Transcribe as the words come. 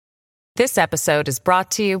This episode is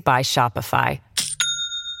brought to you by Shopify.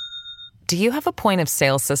 Do you have a point of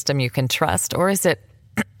sale system you can trust, or is it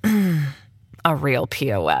a real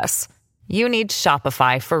POS? You need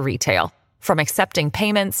Shopify for retail. From accepting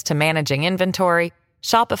payments to managing inventory,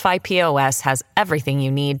 Shopify POS has everything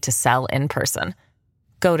you need to sell in person.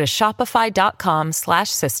 Go to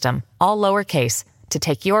shopify.com/system, all lowercase, to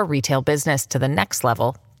take your retail business to the next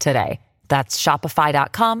level today. That's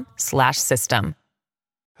shopify.com/system.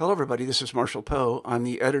 Hello, everybody. This is Marshall Poe. I'm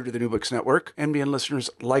the editor of the New Books Network. NBN listeners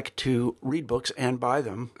like to read books and buy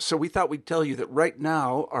them. So we thought we'd tell you that right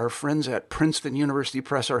now, our friends at Princeton University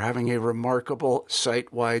Press are having a remarkable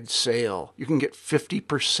site-wide sale. You can get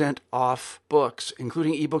 50% off books,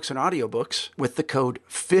 including ebooks and audiobooks, with the code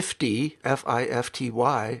 50,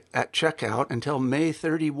 F-I-F-T-Y, at checkout until May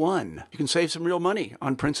 31. You can save some real money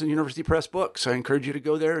on Princeton University Press books. I encourage you to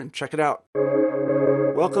go there and check it out.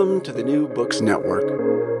 Welcome to the New Books Network.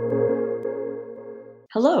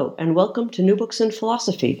 Hello, and welcome to New Books in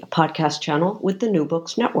Philosophy, a podcast channel with the New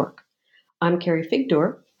Books Network. I'm Carrie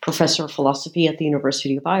Figdor, professor of philosophy at the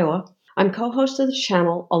University of Iowa. I'm co-host of the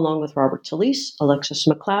channel along with Robert Talisse, Alexis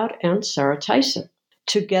McLeod, and Sarah Tyson.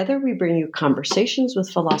 Together, we bring you conversations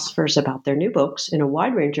with philosophers about their new books in a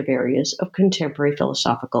wide range of areas of contemporary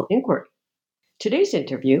philosophical inquiry. Today's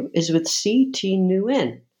interview is with C.T.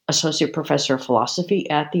 Nguyen, associate professor of philosophy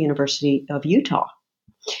at the University of Utah.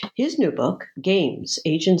 His new book, Games,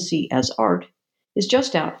 Agency as Art, is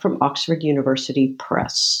just out from Oxford University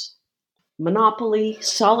Press. Monopoly,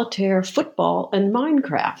 solitaire, football, and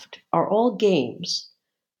Minecraft are all games.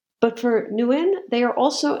 But for Nguyen, they are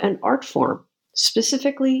also an art form,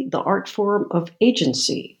 specifically the art form of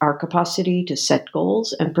agency, our capacity to set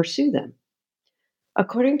goals and pursue them.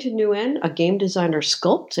 According to Nguyen, a game designer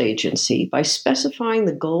sculpts agency by specifying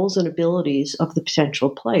the goals and abilities of the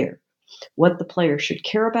potential player, what the player should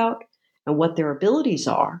care about, and what their abilities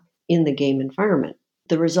are in the game environment.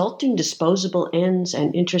 The resulting disposable ends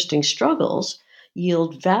and interesting struggles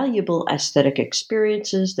yield valuable aesthetic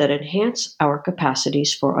experiences that enhance our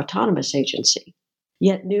capacities for autonomous agency.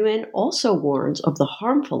 Yet Nguyen also warns of the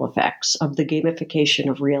harmful effects of the gamification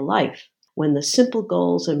of real life, when the simple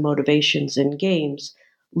goals and motivations in games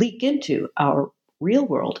leak into our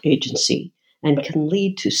real-world agency and can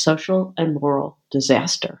lead to social and moral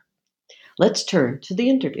disaster. Let's turn to the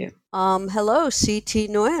interview. Hello, C.T.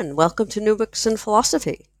 Nguyen. Welcome to New Books in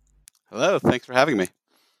Philosophy. Hello, thanks for having me.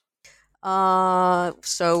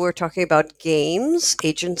 So we're talking about games,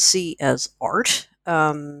 agency as art.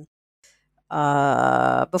 Before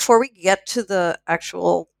we get to the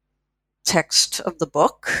actual text of the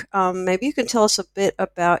book, maybe you can tell us a bit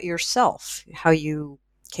about yourself, how you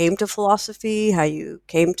came to philosophy, how you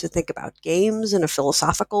came to think about games in a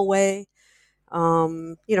philosophical way.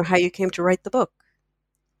 How you came to write the book.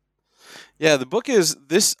 Yeah, the book is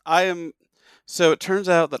this. So it turns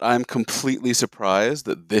out that I'm completely surprised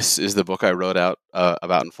that this is the book I wrote out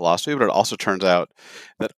about in philosophy, but it also turns out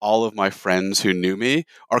that all of my friends who knew me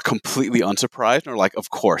are completely unsurprised and are like,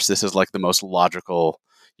 of course, this is like the most logical,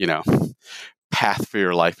 path for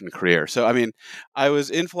your life and career. So, I was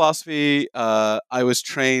in philosophy. I was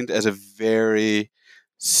trained as a very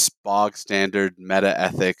bog standard meta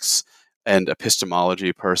ethics and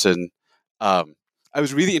epistemology person. I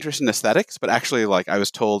was really interested in aesthetics, but actually, I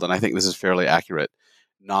was told, and I think this is fairly accurate,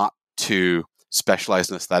 not to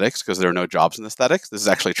specialize in aesthetics because there are no jobs in aesthetics. This is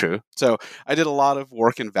actually true. So I did a lot of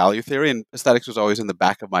work in value theory, and aesthetics was always in the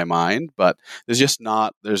back of my mind, but there's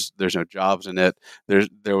no jobs in it. There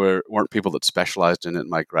weren't people that specialized in it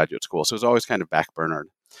in my graduate school, so it was always kind of backburnered.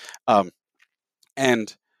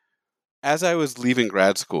 And as I was leaving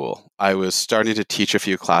grad school, I was starting to teach a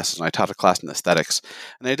few classes, and I taught a class in aesthetics,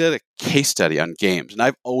 and I did a case study on games, and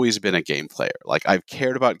I've always been a game player. I've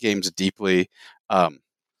cared about games deeply,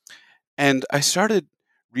 and I started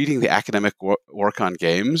reading the academic work on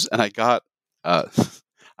games, and I got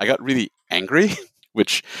really angry,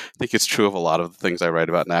 which I think is true of a lot of the things I write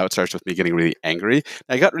about now. It starts with me getting really angry.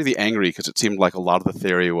 And I got really angry because it seemed like a lot of the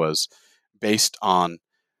theory was based on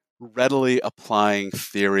readily applying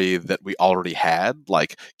theory that we already had,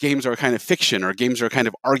 like games are a kind of fiction or games are a kind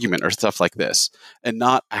of argument or stuff like this, and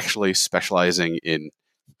not actually specializing in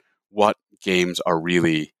what games are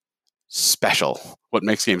really special, what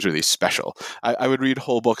makes games really special. I would read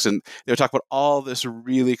whole books and they would talk about all this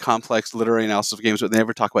really complex literary analysis of games, but they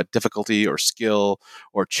never talk about difficulty or skill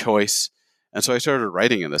or choice. And so I started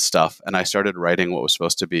writing in this stuff, and I started writing what was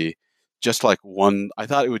supposed to be just I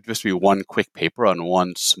thought it would just be one quick paper on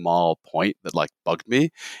one small point that bugged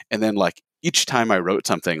me. And then each time I wrote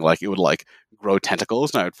something, it would grow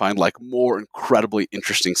tentacles, and I would find more incredibly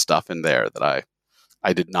interesting stuff in there that I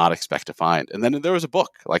I did not expect to find. And then there was a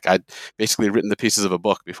book. Like I'd basically written the pieces of a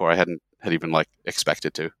book before I had even like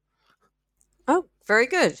expected to. Oh, very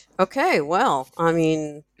good. Okay, well, I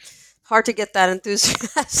mean, hard to get that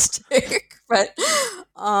enthusiastic, but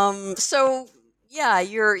so yeah,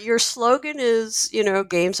 your slogan is,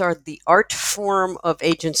 games are the art form of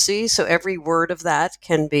agency. So every word of that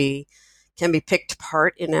can be picked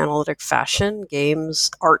apart in analytic fashion.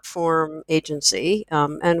 Games, art form, agency,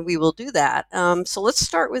 and we will do that. So let's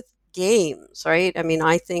start with games, right? I mean,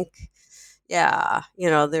 I think, yeah,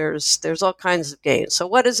 there's all kinds of games. So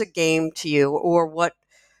what is a game to you, or what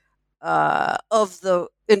of the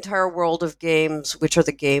entire world of games, which are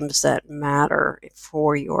the games that matter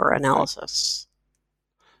for your Right. analysis?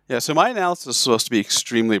 Yeah, so my analysis is supposed to be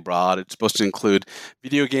extremely broad. It's supposed to include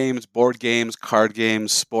video games, board games, card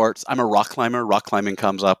games, sports. I'm a rock climber. Rock climbing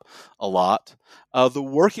comes up a lot. The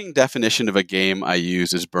working definition of a game I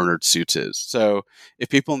use is Bernard Suits's. So if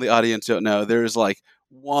people in the audience don't know, there's like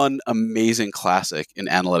one amazing classic in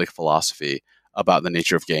analytic philosophy about the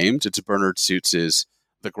nature of games. It's Bernard Suits's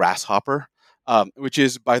The Grasshopper, which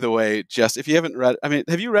is, by the way, just if you haven't read, I mean,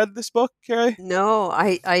 have you read this book, Carrie? No,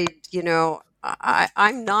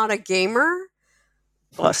 I'm not a gamer,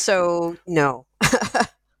 so no. No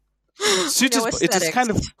It's this aesthetics.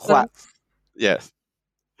 kind of So yeah.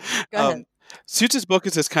 go ahead. Suits' book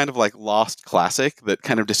is this kind of like lost classic that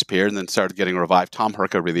kind of disappeared and then started getting revived. Tom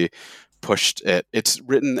Herka really pushed it. It's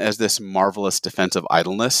written as this marvelous defense of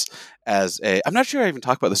idleness. I'm not sure I even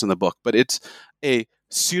talk about this in the book, but it's a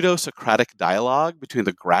pseudo-Socratic dialogue between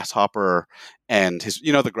the grasshopper and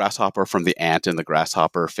the grasshopper from the ant and the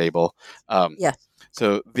grasshopper fable. Yes.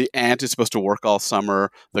 So the ant is supposed to work all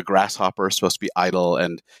summer. The grasshopper is supposed to be idle,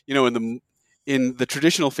 and in the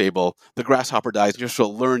traditional fable, the grasshopper dies, and you're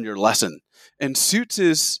supposed to learn your lesson. And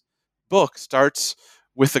Suits's book starts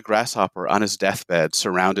with the grasshopper on his deathbed,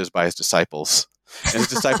 surrounded by his disciples, and his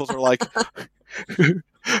disciples are like,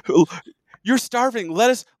 "You're starving. Let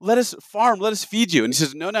us farm. Let us feed you." And he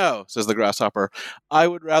says, "No, no," says the grasshopper. "I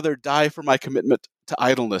would rather die for my commitment to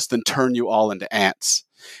idleness than turn you all into ants."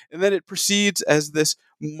 And then it proceeds as this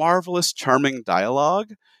marvelous, charming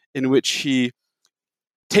dialogue in which he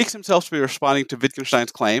takes himself to be responding to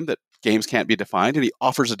Wittgenstein's claim that games can't be defined, and he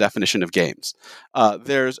offers a definition of games.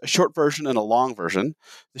 There's a short version and a long version.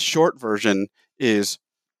 The short version is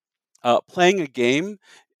playing a game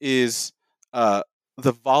is the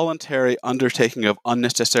voluntary undertaking of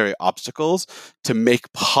unnecessary obstacles to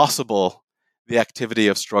make possible the activity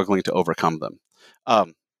of struggling to overcome them.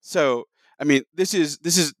 So, I mean, this is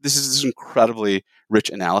this incredibly rich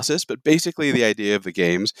analysis, but basically the idea of the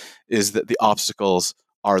games is that the obstacles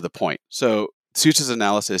are the point. So Suits's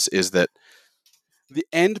analysis is that the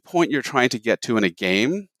end point you're trying to get to in a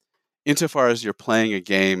game, insofar as you're playing a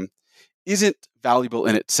game, isn't valuable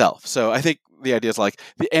in itself. So I think the idea is like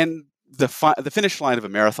the finish line of a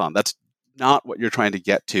marathon. That's not what you're trying to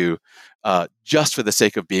get to just for the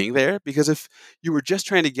sake of being there. Because if you were just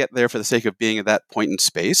trying to get there for the sake of being at that point in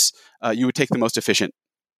space, you would take the most efficient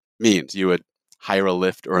means. You would hire a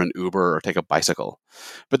Lyft or an Uber or take a bicycle.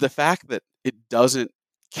 But the fact that it doesn't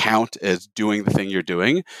count as doing the thing you're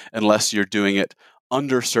doing unless you're doing it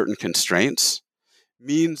under certain constraints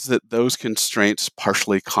means that those constraints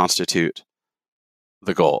partially constitute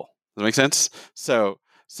the goal. Does that make sense? So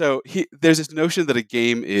there's this notion that a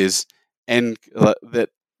game is that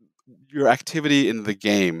your activity in the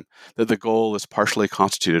game, that the goal is partially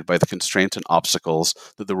constituted by the constraints and obstacles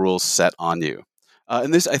that the rules set on you.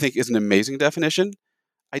 And this, I think, is an amazing definition.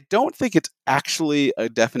 I don't think it's actually a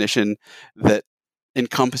definition that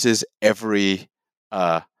encompasses every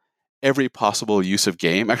possible use of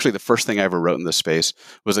game. Actually, the first thing I ever wrote in this space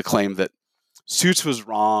was a claim that Suits was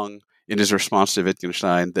wrong in his response to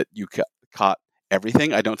Wittgenstein that you caught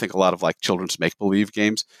everything. I don't think a lot of like children's make-believe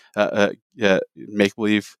games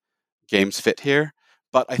fit here.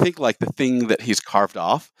 But I think like the thing that he's carved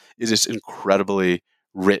off is this incredibly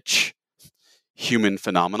rich human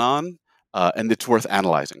phenomenon, and it's worth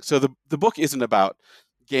analyzing. So the book isn't about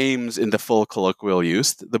games in the full colloquial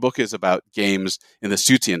use. The book is about games in the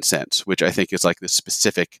Suitsian sense, which I think is like this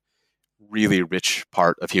specific, really rich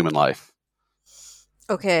part of human life.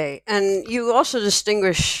 Okay, and you also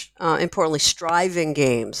distinguish, importantly, striving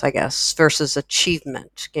games, I guess, versus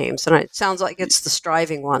achievement games. And it sounds like it's the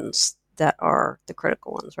striving ones that are the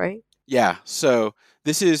critical ones, right? Yeah. So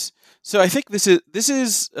I think this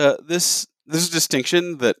is a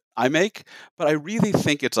distinction that I make, but I really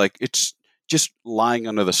think it's just lying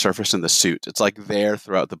under the surface in the suit. It's like there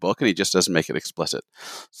throughout the book, and he just doesn't make it explicit.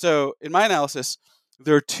 So in my analysis,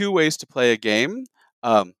 there are two ways to play a game.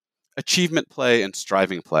 achievement play and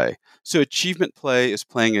striving play. So achievement play is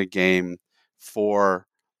playing a game for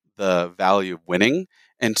the value of winning,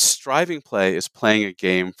 and striving play is playing a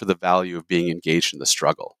game for the value of being engaged in the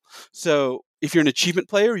struggle. So if you're an achievement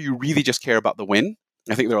player, you really just care about the win.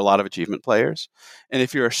 I think there are a lot of achievement players. And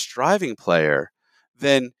if you're a striving player,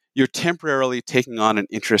 then you're temporarily taking on an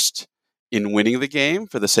interest in winning the game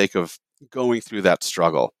for the sake of going through that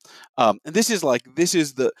struggle. And this is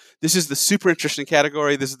the super interesting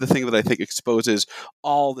category. This is the thing that I think exposes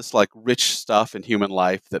all this like rich stuff in human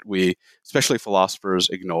life that we, especially philosophers,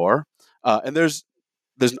 ignore. And there's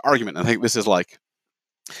an argument. I think this is like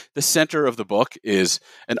the center of the book is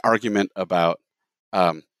an argument about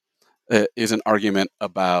the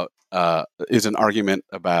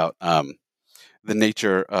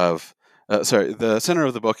nature of. The center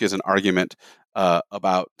of the book is an argument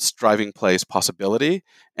about striving play's possibility,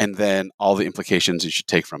 and then all the implications you should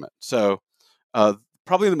take from it. So,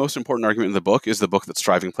 probably the most important argument in the book is the book that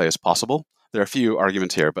striving play is possible. There are a few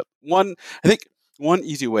arguments here, but one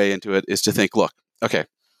easy way into it is to think, look, okay,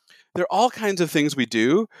 there are all kinds of things we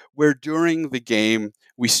do where during the game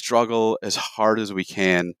we struggle as hard as we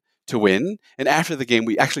can to win, and after the game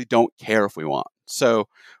we actually don't care if we won. So,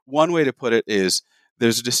 one way to put it is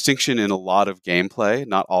there's a distinction in a lot of gameplay,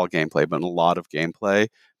 not all gameplay, but in a lot of gameplay,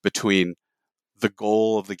 between the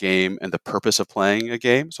goal of the game and the purpose of playing a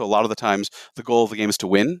game. So a lot of the times the goal of the game is to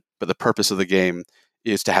win, but the purpose of the game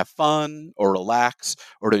is to have fun or relax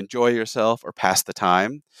or to enjoy yourself or pass the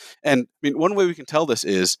time. And I mean, one way we can tell this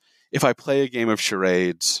is if I play a game of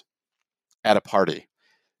charades at a party.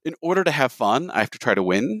 In order to have fun, I have to try to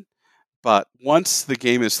win. But once the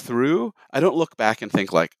game is through, I don't look back and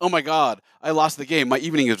think like, oh my God, I lost the game. My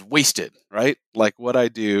evening is wasted, right? Like what I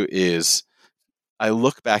do is I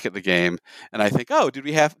look back at the game and I think, oh, did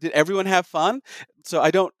everyone have fun?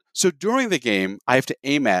 So during the game, I have to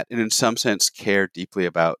aim at and in some sense care deeply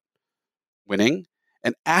about winning.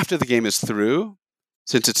 And after the game is through,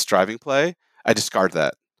 since it's striving play, I discard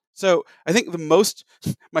that. So I think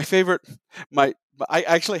I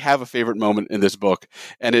actually have a favorite moment in this book,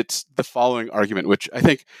 and it's the following argument, which I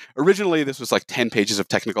think originally this was like 10 pages of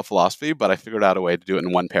technical philosophy, but I figured out a way to do it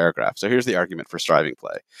in one paragraph. So here's the argument for striving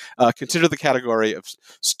play. Consider the category of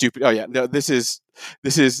stupid. Oh yeah, no, this is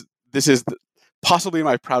possibly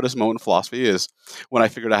my proudest moment in philosophy is when I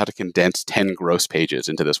figured out how to condense 10 gross pages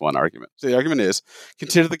into this one argument. So the argument is,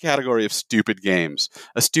 consider the category of stupid games.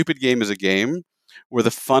 A stupid game is a game where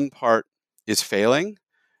the fun part is failing,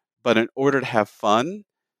 but in order to have fun,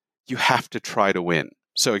 you have to try to win.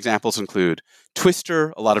 So examples include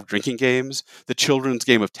Twister, a lot of drinking games, the children's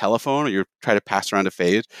game of telephone, where you try to pass around a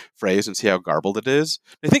phrase and see how garbled it is.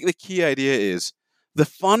 I think the key idea is the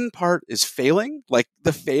fun part is failing. Like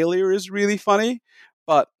the failure is really funny,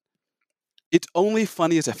 but it's only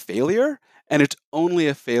funny as a failure, and it's only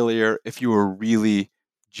a failure if you are really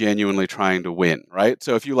genuinely trying to win, right?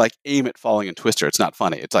 So if you like aim at falling in Twister, it's not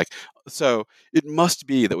funny. It's like, so it must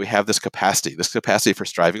be that we have this capacity for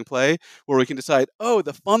striving play, where we can decide, oh,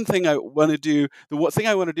 the fun thing I want to do, thing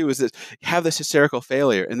I want to do is this, have this hysterical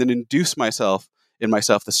failure, and then induce myself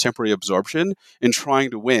this temporary absorption in trying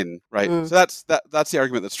to win, right? So that's the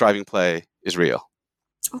argument that striving play is real.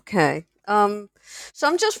 Okay. So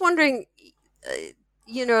I'm just wondering,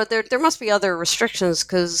 there must be other restrictions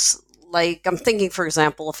because, like, I'm thinking, for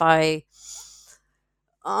example, if I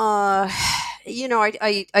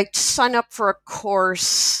sign up for a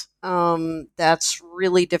course that's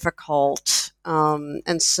really difficult,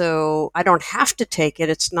 and so I don't have to take it.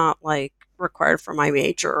 It's not like required for my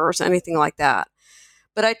major or anything like that.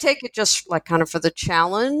 But I take it just like kind of for the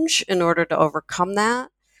challenge in order to overcome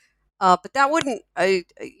that. But that wouldn't,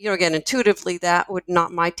 again, intuitively, that would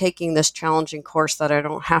not, my taking this challenging course that I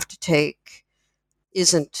don't have to take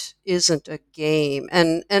isn't a game.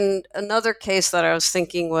 And another case that I was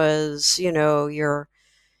thinking was, you're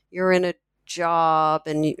in a job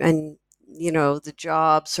and the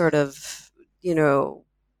job sort of,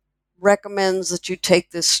 recommends that you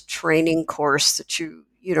take this training course that you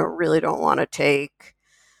really don't want to take.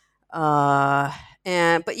 But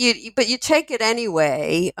you take it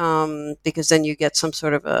anyway, because then you get some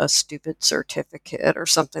sort of a stupid certificate or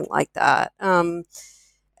something like that.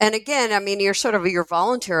 And again, I mean, you're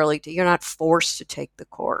you're not forced to take the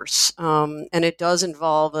course. And it does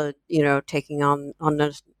involve taking on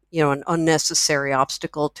an unnecessary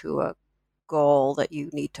obstacle to a goal that you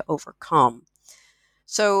need to overcome.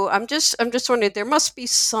 So I'm just wondering, there must be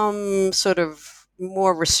some sort of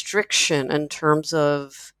more restriction in terms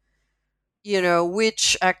of,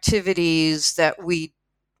 which activities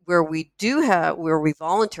where we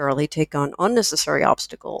voluntarily take on unnecessary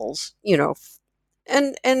obstacles,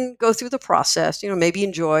 and go through the process, maybe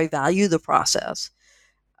enjoy, value the process.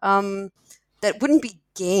 That wouldn't be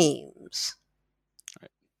games.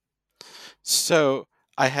 Right. So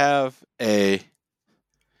I have a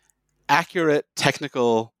accurate,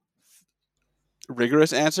 technical,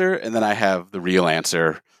 rigorous answer, and then I have the real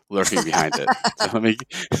answer lurking behind it. So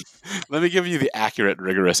let me give you the accurate,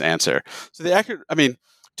 rigorous answer. So the accurate, I mean,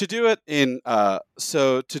 to do it in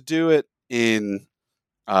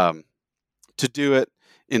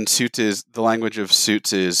Suits is the language of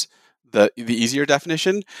Suits is the easier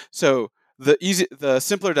definition. So the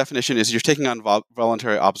simpler definition is you're taking on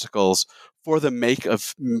voluntary obstacles for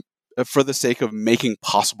the sake of making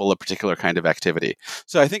possible a particular kind of activity.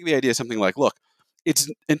 So I think the idea is something like, look,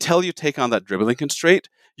 it's until you take on that dribbling constraint,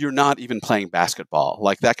 you're not even playing basketball.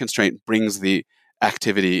 Like that constraint brings the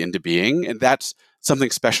activity into being, and that's something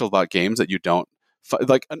special about games that you don't.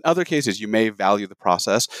 Like in other cases, you may value the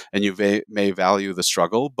process and you may value the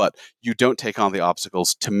struggle, but you don't take on the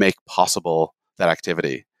obstacles to make possible that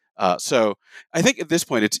activity. So I think at this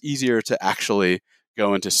point, it's easier to actually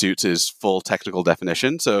go into Suits' full technical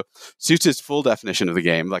definition. So Suits' full definition of the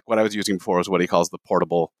game, like what I was using before, is what he calls the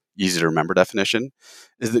portable, easy to remember definition,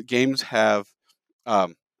 is that games have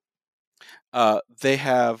they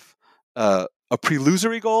have a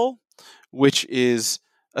prelusory goal, which is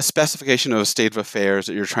a specification of a state of affairs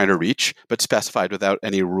that you're trying to reach, but specified without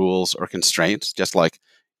any rules or constraints, just like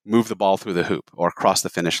move the ball through the hoop or cross the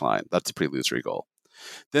finish line. That's a prelusory goal.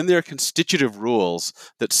 Then there are constitutive rules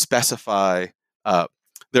that specify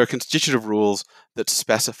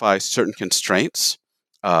certain constraints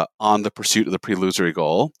on the pursuit of the prelusory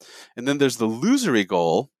goal. And then there's the lusory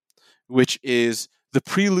goal, which is the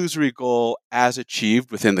prelusory goal as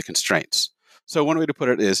achieved within the constraints. So one way to put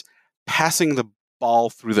it is passing the ball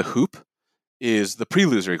through the hoop is the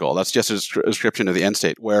prelusory goal. That's just a description of the end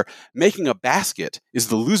state, where making a basket is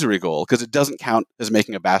the lusory goal because it doesn't count as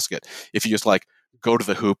making a basket if you just like go to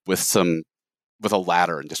the hoop with a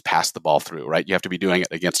ladder and just pass the ball through, right? You have to be doing it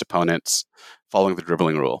against opponents, following the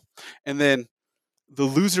dribbling rule. And then the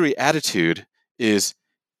lusory attitude is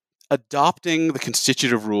adopting the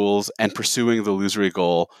constitutive rules and pursuing the lusory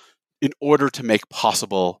goal in order to make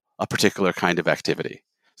possible a particular kind of activity.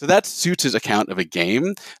 So that Suits' account of a game.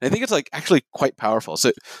 And I think it's like actually quite powerful.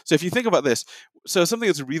 So if you think about this, so something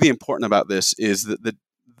that's really important about this is that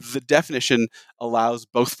the definition allows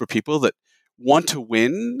both for people that want to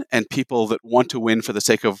win and people that want to win for the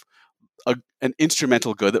sake of an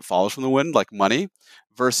instrumental good that follows from the win, like money,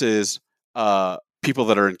 versus people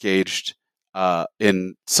that are engaged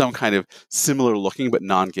in some kind of similar looking but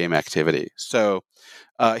non-game activity. So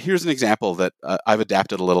here's an example that I've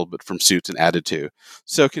adapted a little bit from Suits and added to.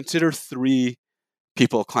 So consider 3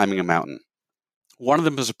 people climbing a mountain. One of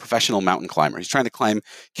them is a professional mountain climber. He's trying to climb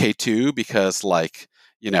K2 because, like,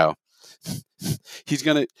 if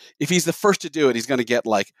he's the first to do it, he's going to get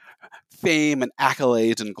like fame and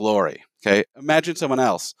accolades and glory. Okay. Imagine someone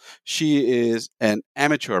else. She is an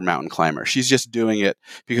amateur mountain climber. She's just doing it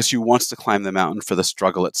because she wants to climb the mountain for the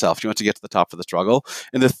struggle itself. She wants to get to the top for the struggle.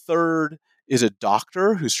 And the third is a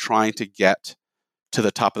doctor who's trying to get to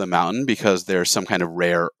the top of the mountain because there's some kind of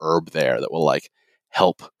rare herb there that will like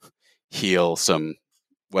help heal some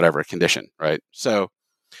whatever condition, right? So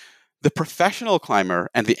the professional climber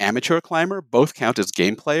and the amateur climber both count as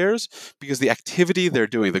game players because the activity they're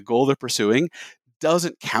doing, the goal they're pursuing,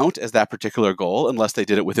 doesn't count as that particular goal unless they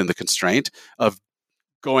did it within the constraint of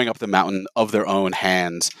going up the mountain of their own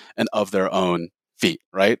hands and of their own feet,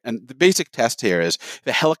 right? And the basic test here is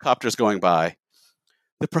the helicopter's going by.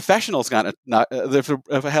 The professional's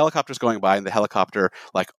if a helicopter's going by and the helicopter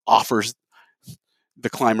like offers the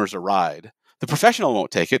climbers a ride, the professional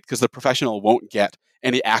won't take it because the professional won't get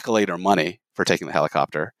any accolade or money for taking the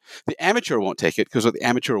helicopter. The amateur won't take it because what the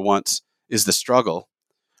amateur wants is the struggle.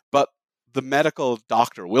 But the medical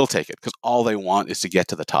doctor will take it because all they want is to get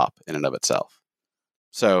to the top in and of itself.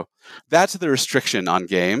 So that's the restriction on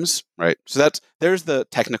games, right? So there's the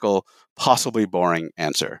technical, possibly boring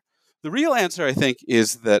answer. The real answer, I think,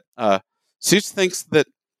 is that Suits thinks that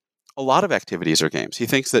a lot of activities are games. He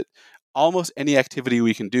thinks that almost any activity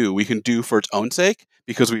we can do for its own sake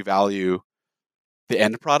because we value the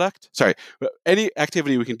end product. Sorry, any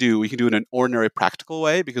activity we can do in an ordinary practical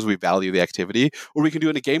way because we value the activity, or we can do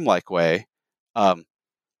it in a game-like way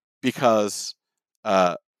because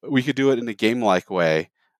we could do it in a game-like way.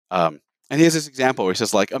 And he has this example where he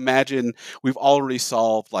says, like, imagine we've already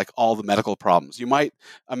solved like all the medical problems. You might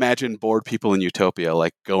imagine bored people in utopia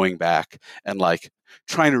like going back and like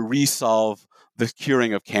trying to resolve the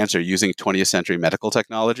curing of cancer using 20th century medical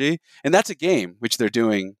technology. And that's a game, which they're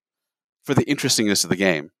doing for the interestingness of the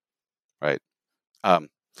game, right? Um,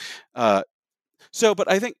 uh,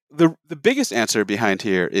 but I think the biggest answer behind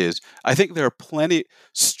here is I think there are plenty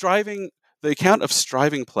striving. The account of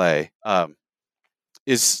striving play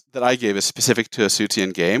is that I gave is specific to a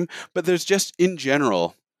Sootsian game, but there's just in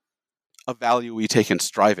general a value we take in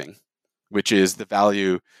striving, which is the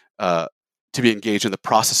value to be engaged in the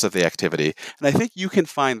process of the activity. And I think you can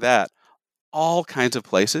find that all kinds of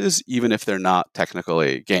places, even if they're not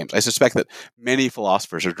technically games. I suspect that many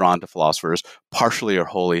philosophers are drawn to philosophers partially or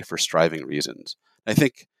wholly for striving reasons. I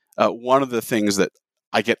think one of the things that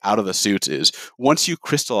I get out of the Suits is once you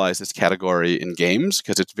crystallize this category in games,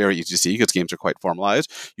 because it's very easy to see because games are quite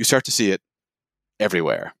formalized, you start to see it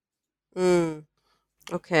everywhere.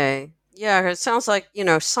 Okay. Yeah, it sounds like,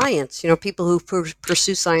 science, people who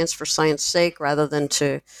pursue science for science sake rather than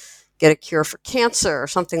to get a cure for cancer or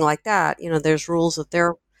something like that. There's rules that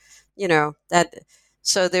they're, that,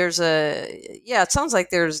 so there's it sounds like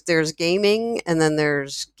there's gaming and then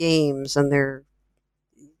there's games and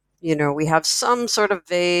we have some sort of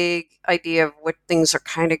vague idea of what things are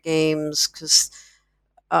kind of games because,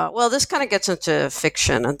 this kind of gets into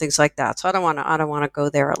fiction and things like that. So I don't want to go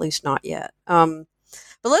there, at least not yet.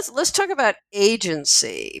 But let's talk about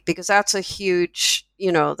agency because that's a huge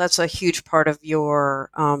part of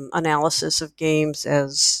your analysis of games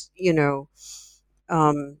as the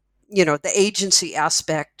agency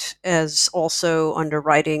aspect as also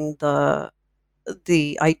underwriting the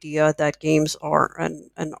idea that games are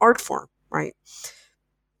an art form, right?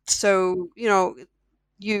 So you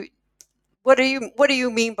what do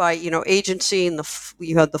you mean by agency and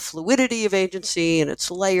you have the fluidity of agency and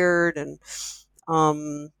it's layered and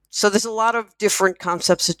so there's a lot of different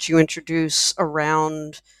concepts that you introduce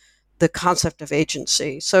around the concept of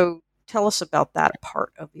agency. So tell us about that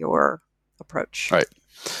part of your approach. Right.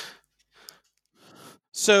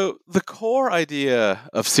 So the core idea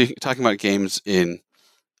of talking about games in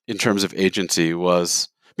terms of agency was,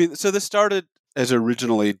 so this started as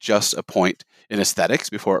originally just a point in aesthetics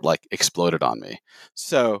before it exploded on me.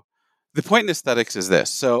 So the point in aesthetics is this.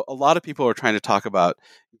 So a lot of people are trying to talk about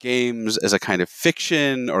games as a kind of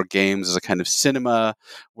fiction or games as a kind of cinema,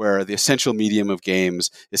 where the essential medium of games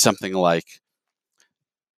is something like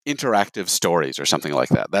interactive stories or something like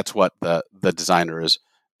that. That's what the designer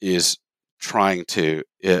is trying to.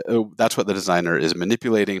 That's what the designer is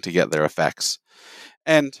manipulating to get their effects.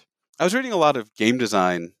 And I was reading a lot of game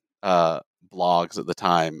design blogs at the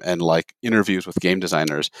time and interviews with game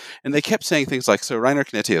designers, and they kept saying things like, so Reiner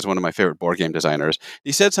Knizia is one of my favorite board game designers.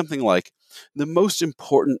 He said something like, the most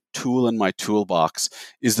important tool in my toolbox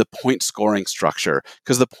is the point scoring structure,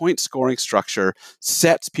 because the point scoring structure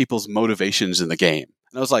sets people's motivations in the game.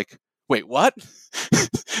 And I was like, wait, what?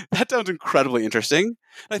 That sounds incredibly interesting. And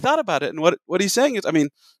I thought about it, and what he's saying is,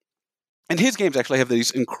 and his games actually have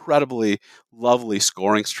these incredibly lovely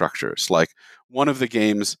scoring structures. Like one of the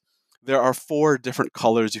games, there are 4 different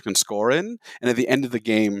colors you can score in, and at the end of the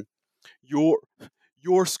game,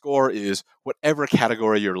 your score is whatever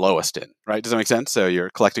category you're lowest in, right? Does that make sense? So you're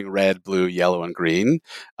collecting red, blue, yellow, and green,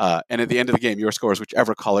 and at the end of the game, your score is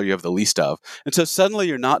whichever color you have the least of. And so suddenly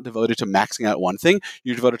you're not devoted to maxing out one thing,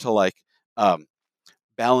 you're devoted to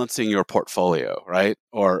balancing your portfolio, right?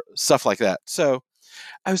 Or stuff like that. So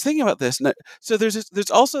I was thinking about this. So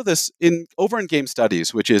there's also this over in game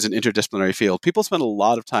studies, which is an interdisciplinary field. People spend a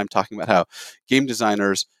lot of time talking about how game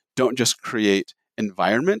designers don't just create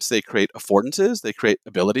environments, they create affordances, they create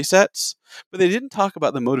ability sets, but they didn't talk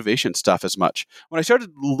about the motivation stuff as much. When I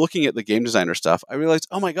started looking at the game designer stuff, I realized,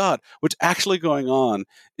 oh my God, what's actually going on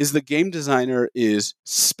is the game designer is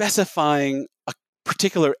specifying a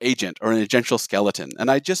particular agent or an agential skeleton.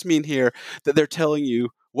 And I just mean here that they're telling you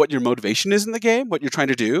what your motivation is in the game, what you're trying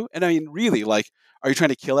to do. And really, are you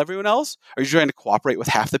trying to kill everyone else? Are you trying to cooperate with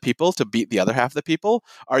half the people to beat the other half of the people?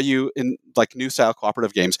 Are you, in new style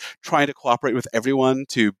cooperative games, trying to cooperate with everyone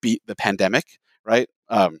to beat the pandemic, right?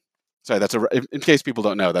 Sorry, in case people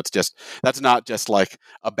don't know, that's not just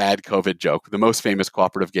a bad COVID joke. The most famous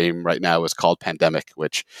cooperative game right now is called Pandemic,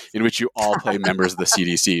 in which you all play members of the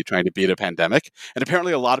CDC trying to beat a pandemic. And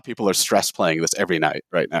apparently a lot of people are stress playing this every night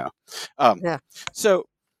right now. Yeah. So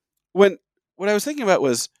what I was thinking about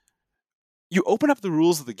was, you open up the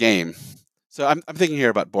rules of the game. So I'm thinking here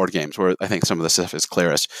about board games where I think some of the stuff is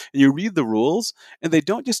clearest. And you read the rules, and they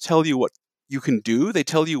don't just tell you what you can do, they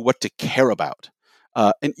tell you what to care about.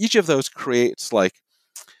 And each of those creates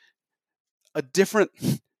a different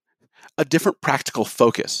practical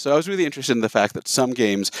focus. So I was really interested in the fact that some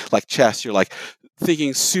games, like chess, you're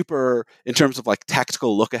thinking super in terms of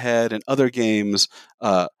tactical look ahead, and other games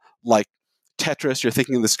Tetris, you're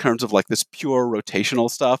thinking in this terms of like this pure rotational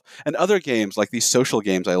stuff. And other games, like these social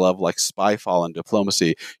games I love, like Spyfall and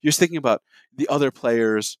Diplomacy, you're just thinking about the other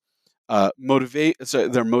players' their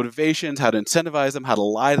motivations, how to incentivize them, how to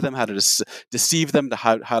lie to them, how to deceive them,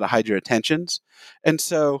 how to hide your intentions. And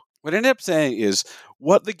so what I ended up saying is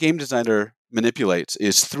what the game designer manipulates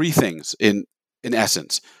is three things in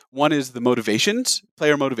essence. One is the motivations,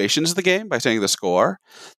 player motivations of the game by setting the score.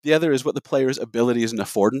 The other is what the player's abilities and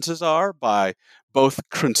affordances are by both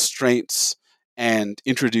constraints and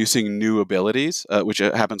introducing new abilities, which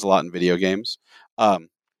happens a lot in video games. And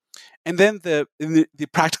then the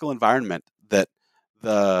practical environment that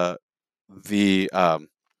that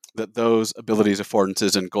those abilities,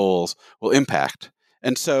 affordances, and goals will impact.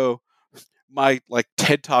 And so my like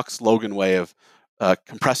TED Talk slogan way of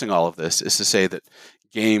compressing all of this is to say that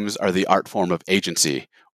games are the art form of agency,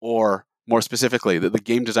 or more specifically, that the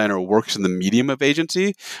game designer works in the medium of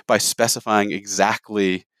agency by specifying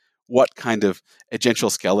exactly what kind of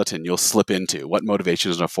agential skeleton you'll slip into, what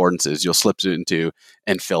motivations and affordances you'll slip into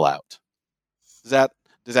and fill out. Does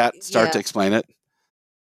that start to explain it?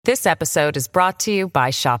 This episode is brought to you by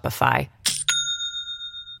Shopify.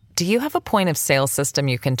 Do you have a point of sale system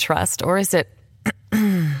you can trust, or is it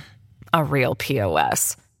a real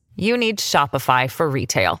POS? You need Shopify for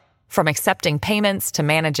retail. From accepting payments to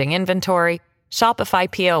managing inventory,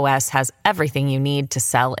 Shopify POS has everything you need to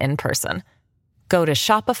sell in person. Go to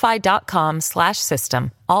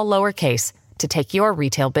shopify.com/system, all lowercase, to take your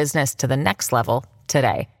retail business to the next level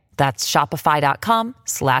today. That's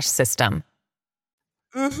shopify.com/system.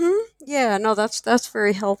 Yeah, no, that's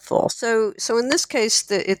very helpful. So in this case,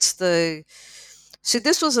 see,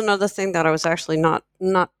 this was another thing that I was actually not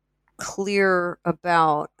clear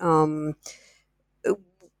about.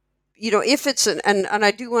 If it's and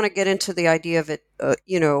I do want to get into the idea of it,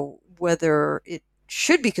 whether it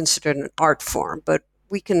should be considered an art form, but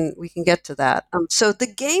we can get to that. So the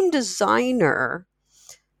game designer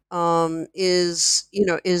is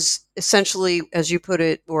essentially, as you put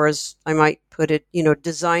it, or as I might put it,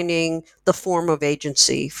 designing the form of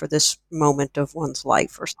agency for this moment of one's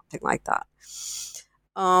life or something like that.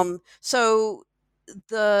 So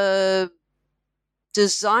the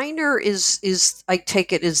designer is I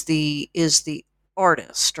take it is the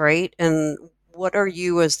artist, right? And what are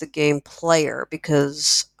you as the game player?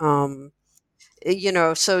 Because so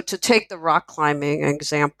to take the rock climbing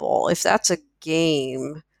example, if that's a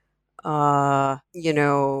game, who's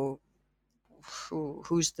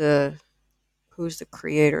the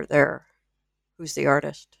creator there? Who's the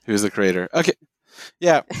artist? Who's the creator? Okay.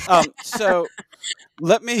 Yeah. So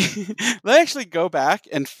let me actually go back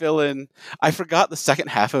and fill in. I forgot the second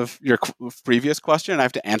half of your previous question. I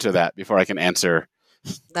have to answer that before I can answer.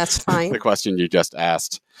 That's fine. The question you just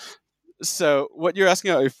asked. So what you're asking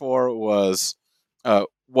about before was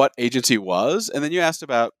what agency was, and then you asked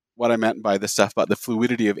about what I meant by the stuff about the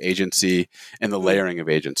fluidity of agency and the layering of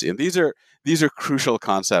agency. And these are crucial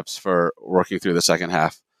concepts for working through the second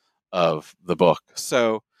half of the book.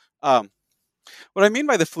 So what I mean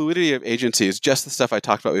by the fluidity of agency is just the stuff I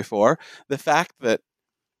talked about before. The fact that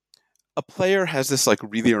a player has this like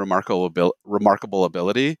really remarkable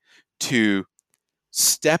ability to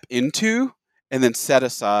step into and then set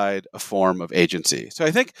aside a form of agency. So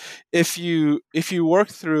I think if you work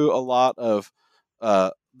through a lot of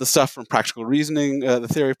the stuff from practical reasoning, the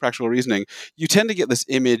theory of practical reasoning, you tend to get this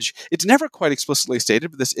image. It's never quite explicitly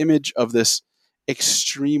stated, but this image of this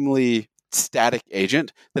extremely static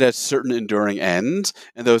agent that has certain enduring ends,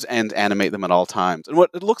 and those ends animate them at all times. And what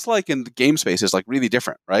it looks like in the game space is like really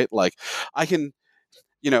different, right? Like I can,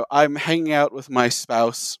 I'm hanging out with my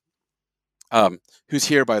spouse, who's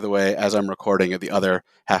here, by the way, as I'm recording at the other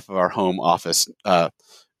half of our home office,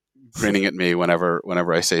 grinning at me whenever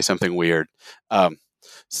I say something weird.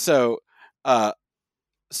 So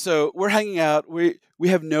we're hanging out. We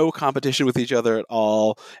have no competition with each other at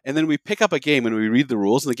all. And then we pick up a game and we read the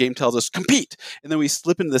rules, and the game tells us compete. And then we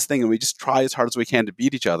slip into this thing and we just try as hard as we can to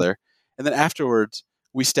beat each other. And then afterwards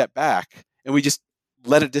we step back and we just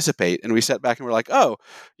let it dissipate, and we step back and we're like, oh,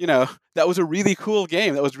 that was a really cool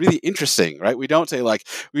game. That was really interesting, right? We don't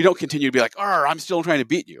continue to be like, oh, I'm still trying to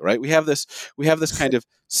beat you, right? We have this kind of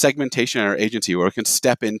segmentation in our agency where we can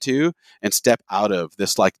step into and step out of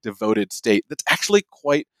this like devoted state that's actually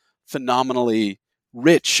quite phenomenally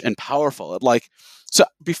rich and powerful. So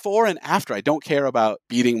before and after, I don't care about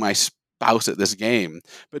beating my spouse at this game,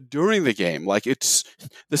 but during the game, like it's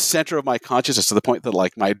the center of my consciousness to the point that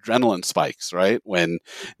like my adrenaline spikes, right? When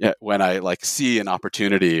I like see an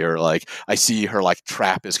opportunity, or like I see her like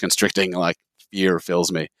trap is constricting, like fear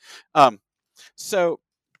fills me. So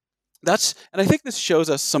and I think this shows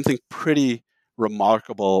us something pretty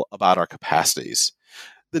remarkable about our capacities.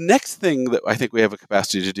 The next thing that I think we have a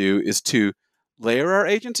capacity to do is to layer our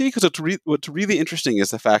agency, because what's really interesting is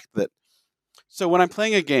the fact that, so when I'm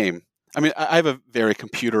playing a game, I mean, I have a very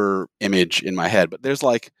computer image in my head, but there's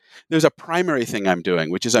a primary thing I'm doing,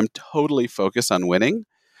 which is I'm totally focused on winning.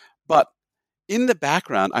 But in the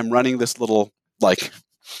background, I'm running this little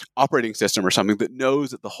operating system or something that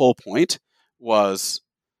knows that the whole point was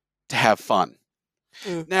to have fun.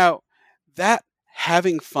 Now, that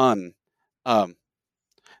having fun doesn't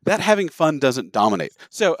dominate.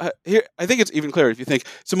 So here, I think it's even clearer if you think,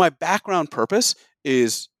 so my background purpose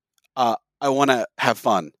is I want to have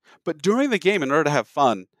fun. But during the game, in order to have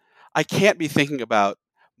fun, I can't be thinking about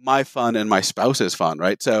my fun and my spouse's fun,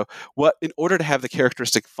 right? So in order to have the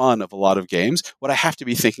characteristic fun of a lot of games, what I have to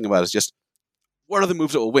be thinking about is just, what are the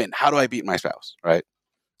moves that will win? How do I beat my spouse, right?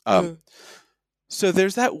 So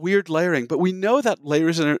there's that weird layering, but we know that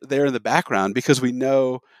layers are there in the background because we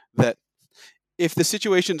know that if the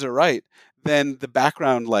situations are right, then the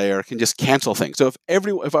background layer can just cancel things. So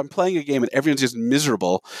if I'm playing a game and everyone's just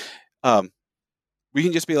miserable, we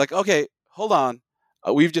can just be like, okay, hold on.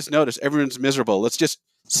 We've just noticed everyone's miserable. Let's just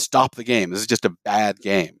stop the game. This is just a bad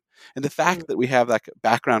game. And the fact that we have that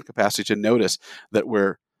background capacity to notice that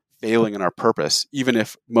we're failing in our purpose, even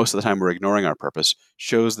if most of the time we're ignoring our purpose,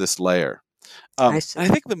 shows this layer. I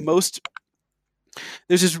think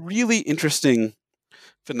there's this really interesting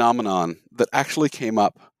phenomenon that actually came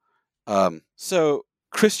up. So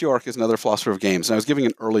Chris York is another philosopher of games, and I was giving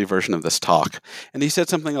an early version of this talk, and he said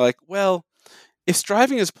something like, well, if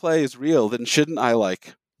striving as play is real, then shouldn't I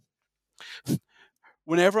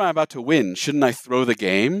whenever I'm about to win, shouldn't I throw the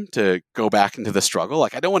game to go back into the struggle?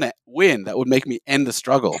 I don't want to win. That would make me end the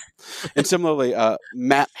struggle. And similarly,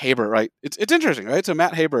 Matt Haber, right? It's interesting, right? So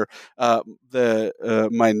Matt Haber, the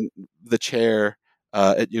chair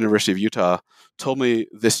at University of Utah, told me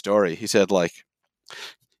this story. He said,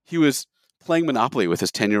 he was playing Monopoly with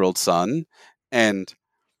his 10-year-old son, and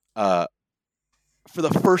for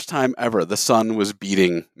the first time ever, the son was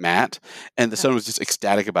beating Matt, and the son was just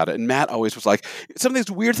ecstatic about it. And Matt always was like, this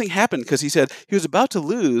weird thing happened, because he said he was about to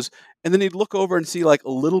lose, and then he'd look over and see a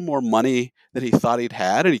little more money than he thought he'd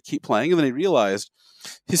had, and he'd keep playing, and then he realized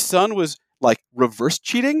his son was reverse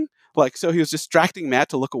cheating. So he was distracting Matt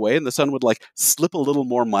to look away, and the son would slip a little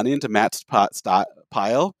more money into Matt's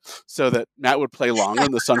pile so that Matt would play longer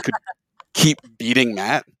and the son could keep beating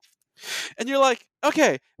Matt. And you're like,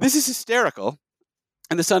 okay, this is hysterical.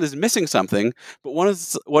 And the son is missing something, but what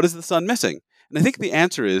is the son missing? And I think the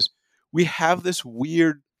answer is we have this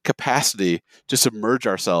weird capacity to submerge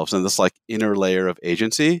ourselves in this inner layer of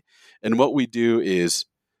agency. And what we do is,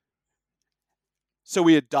 so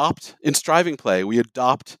we adopt, in striving play, we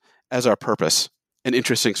adopt as our purpose an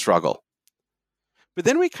interesting struggle. But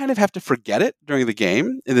then we kind of have to forget it during the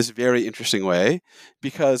game in this very interesting way,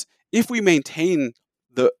 because if we maintain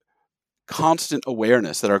the constant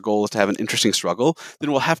awareness that our goal is to have an interesting struggle, then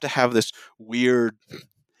we'll have to have this weird,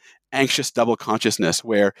 anxious double consciousness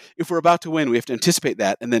where if we're about to win, we have to anticipate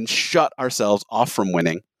that and then shut ourselves off from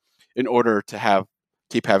winning in order to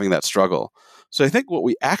keep having that struggle. So I think what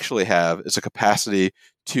we actually have is a capacity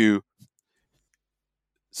to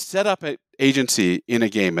set up an agency in a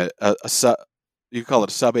game, you call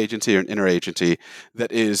it a sub-agency or an inner agency,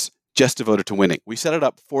 that is just devoted to winning. We set it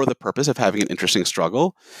up for the purpose of having an interesting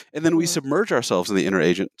struggle, and then we submerge ourselves in the inner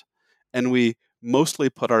agent, and we mostly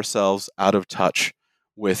put ourselves out of touch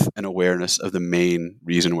with an awareness of the main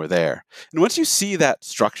reason we're there. And once you see that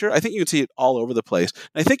structure, I think you can see it all over the place.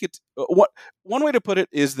 And I think it's one way to put it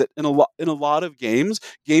is that in a lot of games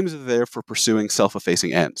are there for pursuing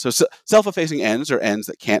self-effacing ends. So self-effacing ends are ends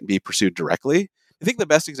that can't be pursued directly. I think the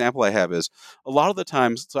best example I have is a lot of the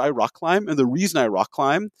times, so I rock climb, and the reason I rock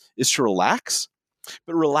climb is to relax,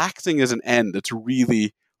 but relaxing is an end that's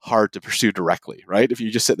really hard to pursue directly, right? If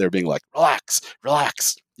you just sit there being like, relax,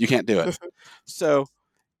 you can't do it. So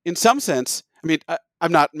in some sense, I mean,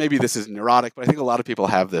 I'm not, maybe this is neurotic, but I think a lot of people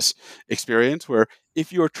have this experience where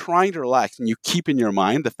if you're trying to relax and you keep in your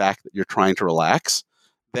mind the fact that you're trying to relax,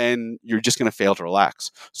 then you're just going to fail to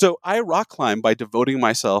relax. So I rock climb by devoting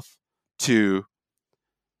myself to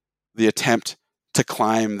the attempt to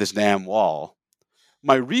climb this damn wall.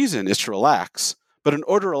 My reason is to relax, but in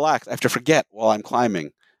order to relax, I have to forget while I'm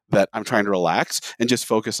climbing that I'm trying to relax and just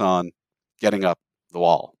focus on getting up the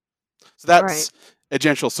wall. So that's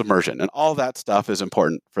agential submersion, and all that stuff is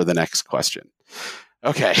important for the next question.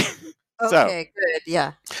 Okay. Okay, good.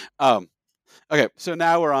 Yeah. Okay, so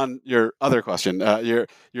now we're on your other question, your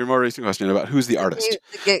more recent question about who's the artist.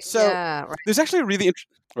 So Yeah, right. there's actually a really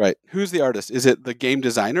right. Who's the artist? Is it the game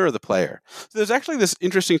designer or the player? So there's actually this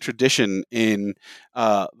interesting tradition in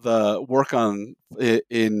the work on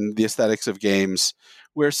in the aesthetics of games,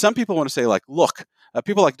 where some people want to say like, look,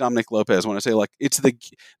 people like Dominic Lopez want to say like, it's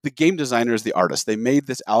the game designer is the artist. They made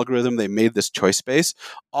this algorithm. They made this choice space.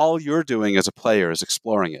 All you're doing as a player is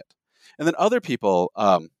exploring it. And then other people,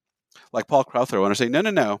 like Paul Crowther, want to say,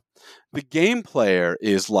 no. The game player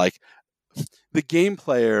is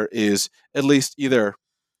at least either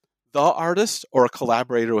the artist or a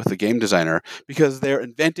collaborator with the game designer, because they're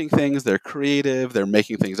inventing things, they're creative, they're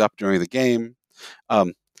making things up during the game.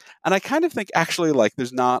 And I kind of think actually like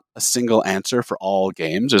there's not a single answer for all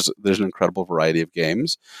games. There's an incredible variety of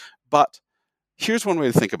games. But here's one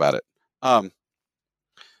way to think about it.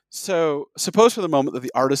 So suppose for the moment that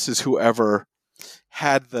the artist is whoever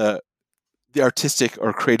had the artistic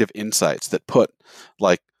or creative insights that put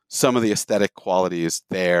like some of the aesthetic qualities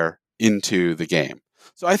there into the game.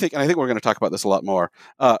 So I think we're going to talk about this a lot more.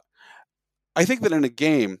 I think that in a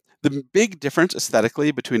game, the big difference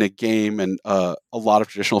aesthetically between a game and a lot of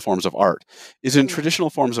traditional forms of art is in traditional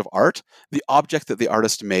forms of art, the object that the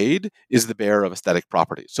artist made is the bearer of aesthetic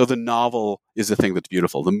property. So the novel is the thing that's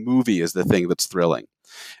beautiful. The movie is the thing that's thrilling.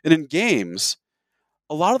 And in games,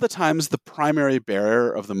 a lot of the times the primary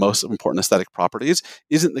bearer of the most important aesthetic properties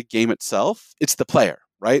isn't the game itself, it's the player,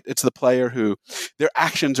 right? It's the player who their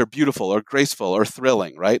actions are beautiful or graceful or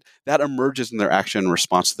thrilling, right? That emerges in their action in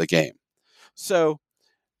response to the game. So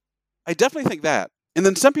I definitely think that. And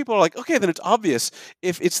then some people are like, okay, then it's obvious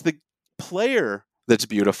if it's the player that's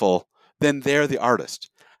beautiful, then they're the artist.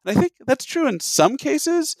 And I think that's true in some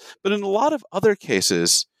cases, but in a lot of other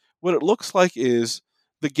cases, what it looks like is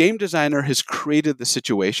the game designer has created the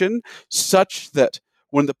situation such that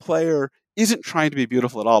when the player isn't trying to be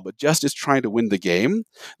beautiful at all, but just is trying to win the game,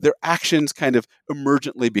 their actions kind of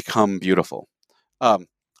emergently become beautiful,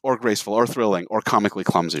 or graceful, or thrilling, or comically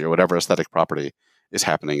clumsy, or whatever aesthetic property is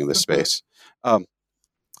happening in this space. So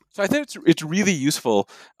I think it's really useful.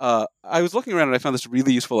 I was looking around and I found this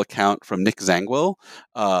really useful account from Nick Zangwill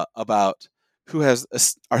about who has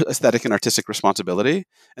aesthetic and artistic responsibility.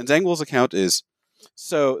 And Zangwill's account is,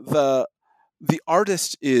 so the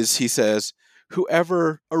artist is, he says,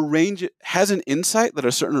 whoever has an insight that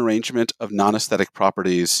a certain arrangement of non-aesthetic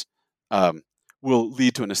properties will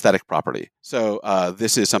lead to an aesthetic property. So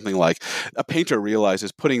this is something like a painter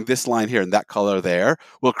realizes putting this line here and that color there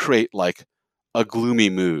will create like a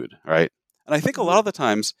gloomy mood, right? And I think a lot of the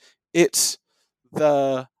times it's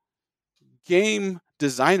the game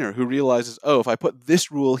designer who realizes, oh, if I put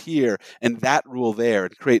this rule here and that rule there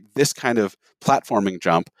and create this kind of platforming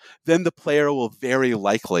jump, then the player will very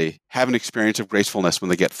likely have an experience of gracefulness when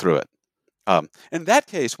they get through it. In that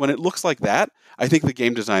case, when it looks like that, I think the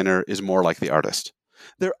game designer is more like the artist.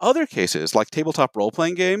 There are other cases, like tabletop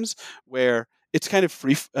role-playing games, where it's kind of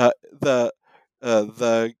free. The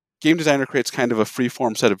game designer creates kind of a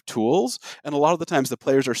free-form set of tools, and a lot of the times the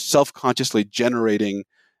players are self-consciously generating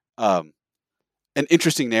an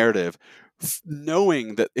interesting narrative,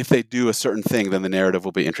 knowing that if they do a certain thing, then the narrative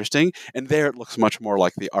will be interesting. And there it looks much more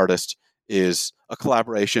like the artist is a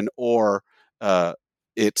collaboration, or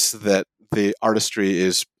it's that the artistry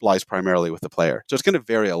lies primarily with the player. So it's going to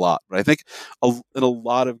vary a lot. But I think in a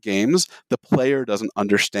lot of games, the player doesn't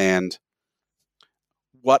understand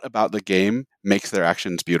what about the game makes their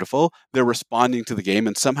actions beautiful. They're responding to the game,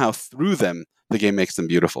 and somehow through them, the game makes them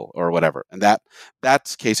beautiful or whatever. And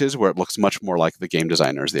that's cases where it looks much more like the game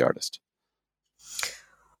designer is the artist.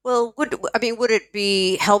 Well, would it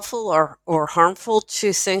be helpful or harmful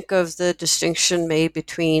to think of the distinction made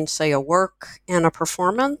between, say, a work and a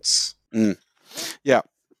performance? Yeah.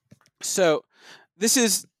 So this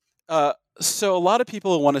is so a lot of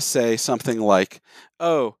people want to say something like,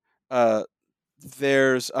 "Oh,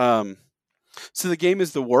 there's so the game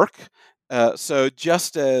is the work. So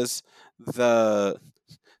just as the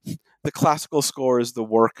classical score is the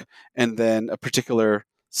work, and then a particular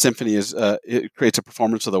symphony is it creates a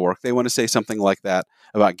performance of the work. They want to say something like that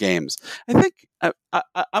about games. I think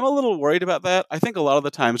I'm a little worried about that. I think a lot of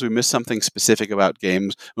the times we miss something specific about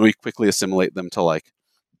games when we quickly assimilate them to like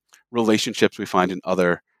relationships we find in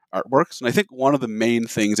other artworks. And I think one of the main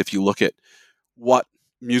things, if you look at what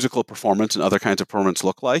musical performance and other kinds of performance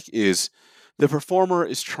look like, is the performer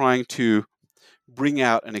is trying to bring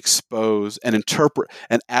out and expose and interpret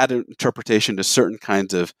and add an interpretation to certain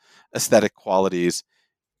kinds of aesthetic qualities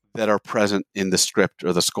that are present in the script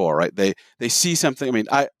or the score, right? They see something. I mean,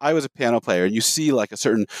 I was a piano player, and you see like a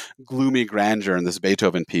certain gloomy grandeur in this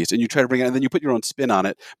Beethoven piece, and you try to bring it, and then you put your own spin on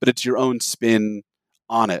it, but it's your own spin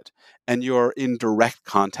on it, and you're in direct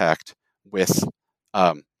contact with,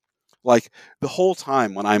 like the whole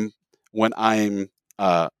time when I'm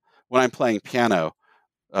playing piano,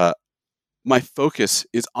 my focus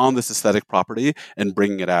is on this aesthetic property and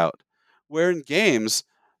bringing it out. Where in games,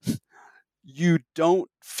 you don't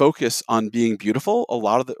focus on being beautiful. A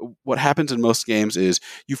lot of what happens in most games is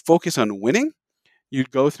you focus on winning. You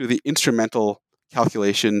go through the instrumental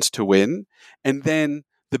calculations to win, and then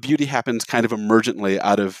the beauty happens kind of emergently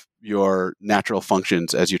out of your natural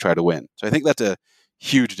functions as you try to win. So I think that's a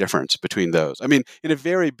huge difference between those. I mean, in a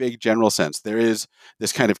very big general sense, there is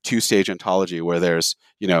this kind of two-stage ontology where there's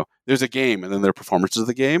a game and then there are performances of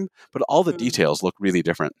the game, but all the details look really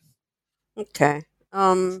different. Okay.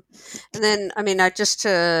 And then, I mean, I just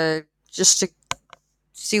to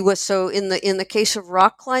see what. So in the case of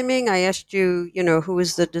rock climbing, I asked you, who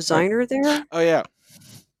is the designer there? Oh yeah,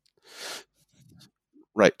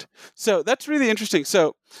 right. So that's really interesting.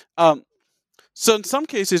 So in some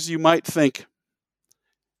cases, you might think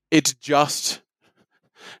it's just.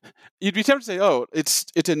 You'd be tempted to say, "Oh, it's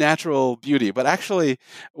a natural beauty," but actually,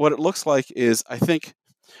 what it looks like is, I think,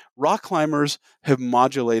 rock climbers have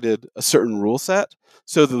modulated a certain rule set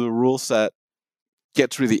so that the rule set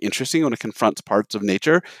gets really interesting when it confronts parts of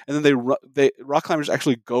nature, and then rock climbers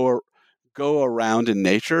actually go around in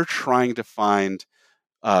nature trying to find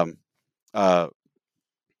um, uh,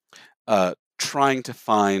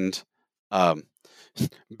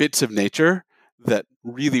 bits of nature that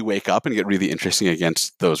really wake up and get really interesting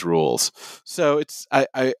against those rules. So it's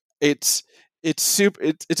a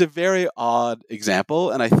very odd example,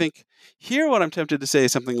 and I think here what I'm tempted to say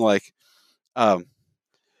is something like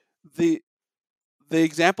the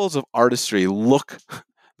examples of artistry look.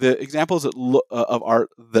 The examples of art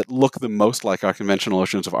that look the most like our conventional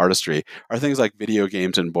notions of artistry are things like video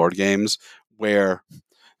games and board games, where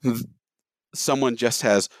someone just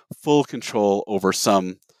has full control over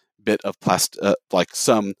some bit of like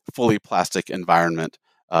some fully plastic environment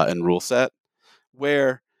and rule set.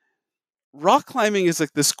 Where rock climbing is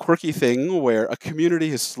like this quirky thing where a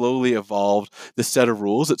community has slowly evolved the set of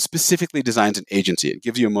rules that specifically designs an agency. It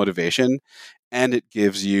gives you a motivation, and it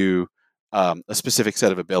gives you a specific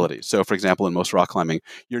set of abilities. So, for example, in most rock climbing,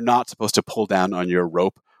 you're not supposed to pull down on your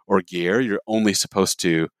rope or gear. You're only supposed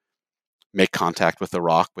to make contact with the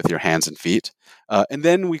rock with your hands and feet. And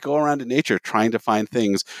then we go around in nature trying to find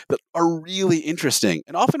things that are really interesting.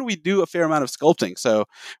 And often we do a fair amount of sculpting. So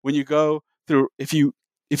when you go through, if you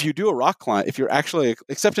do a rock climb, if you're actually,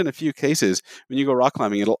 except in a few cases, when you go rock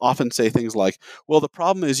climbing, it'll often say things like, well, the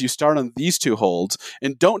problem is you start on these two holds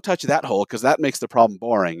and don't touch that hole because that makes the problem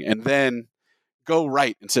boring. And then go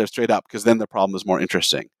right instead of straight up because then the problem is more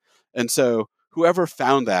interesting. And so whoever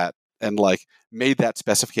found that and like made that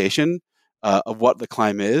specification of what the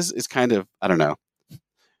climb is kind of, I don't know,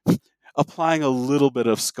 applying a little bit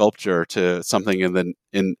of sculpture to something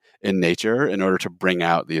in nature in order to bring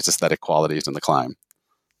out these aesthetic qualities in the climb.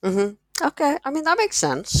 Mm-hmm. Okay, I mean that makes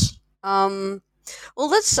sense. Well,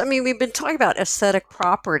 we've been talking about aesthetic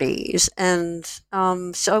properties, and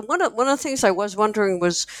so one of the things I was wondering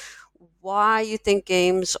was why you think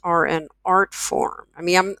games are an art form. I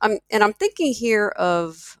mean, I'm thinking here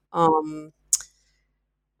of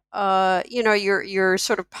your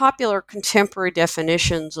sort of popular contemporary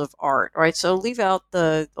definitions of art, right? So leave out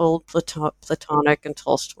the old Platonic and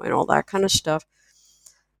Tolstoy and all that kind of stuff.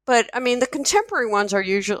 But I mean, the contemporary ones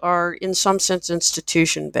are in some sense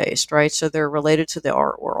institution based, right? So they're related to the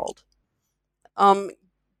art world.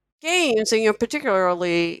 Games, and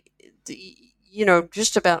particularly,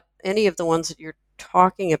 just about any of the ones that you're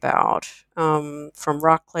talking about, from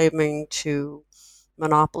rock climbing to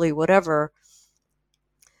Monopoly, whatever.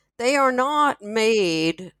 They are not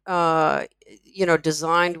made,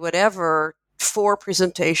 designed, whatever, for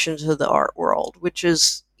presentation to the art world, which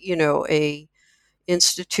is, a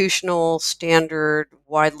institutional standard,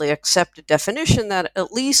 widely accepted definition that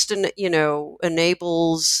at least,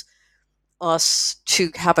 enables us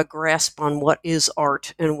to have a grasp on what is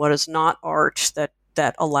art and what is not art,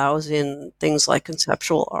 that allows in things like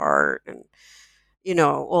conceptual art and,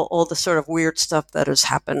 all the sort of weird stuff that has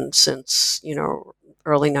happened since,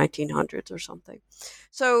 early 1900s or something.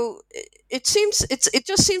 So it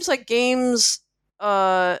just seems like games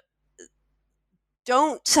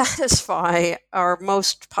don't satisfy our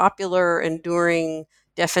most popular, enduring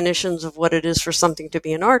definitions of what it is for something to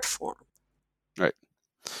be an art form. Right.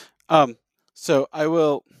 So I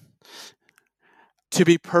will, to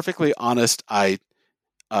be perfectly honest, I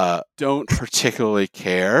don't particularly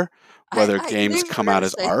care whether I games knew you come were out going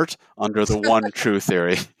as to say. art under the one true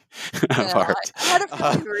theory of Yeah, art. I had a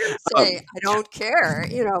feeling you were going to say, I don't care,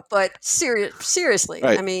 but seriously,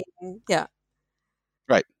 Right. I mean, yeah.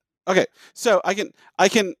 Right. Okay. So I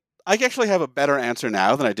actually have a better answer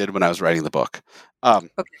now than I did when I was writing the book. Okay,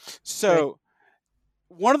 good. So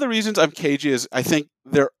one of the reasons I'm cagey is I think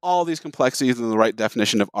there are all these complexities in the right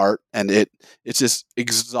definition of art, and it's this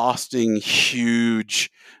exhausting,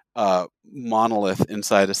 huge monolith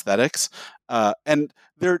inside aesthetics. And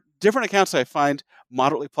there are different accounts that I find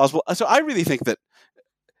moderately plausible. So I really think that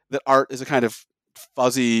art is a kind of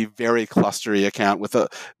fuzzy, very clustery account with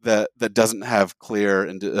that doesn't have clear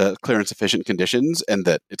and sufficient conditions, and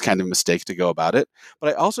that it's kind of a mistake to go about it. But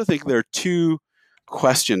I also think there are two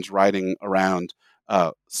questions riding around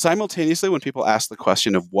simultaneously when people ask the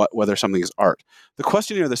question of whether something is art. The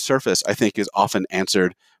question near the surface, I think, is often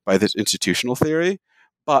answered by this institutional theory,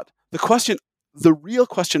 but the real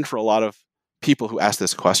question for a lot of people who ask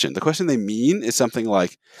this question, the question they mean is something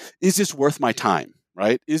like, is this worth my time?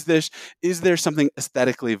 Right? Is there something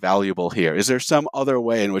aesthetically valuable here? Is there some other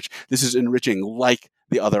way in which this is enriching like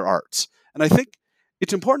the other arts? And I think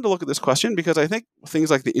it's important to look at this question because I think things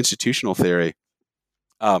like the institutional theory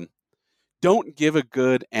don't give a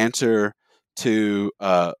good answer to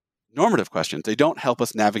normative questions. They don't help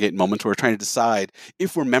us navigate moments where we're trying to decide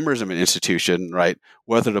if we're members of an institution, right,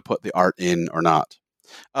 whether to put the art in or not.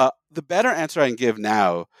 The better answer I can give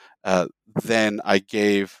now than I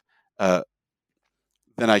gave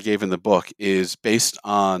in the book is based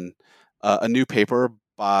on a new paper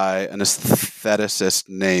by an aestheticist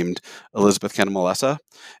named Elizabeth Cantamolesa.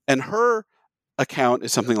 And her account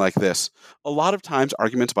is something like this. A lot of times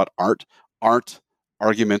arguments about art aren't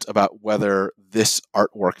arguments about whether this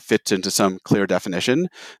artwork fits into some clear definition.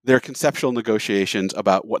 They're conceptual negotiations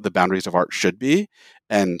about what the boundaries of art should be.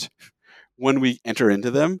 And when we enter into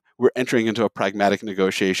them, we're entering into a pragmatic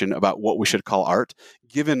negotiation about what we should call art,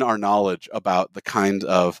 given our knowledge about the kind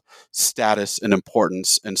of status and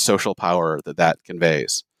importance and social power that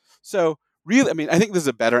conveys. So really, I mean, I think this is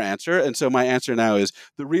a better answer. And so my answer now is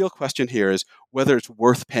the real question here is whether it's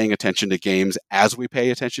worth paying attention to games as we pay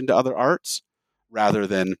attention to other arts, rather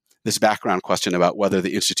than this background question about whether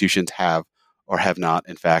the institutions have or have not,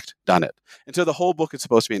 in fact, done it. And so the whole book is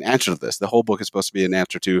supposed to be an answer to this. The whole book is supposed to be an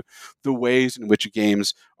answer to the ways in which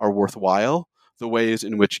games are worthwhile, the ways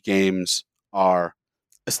in which games are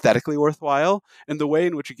aesthetically worthwhile, and the way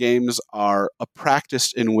in which games are a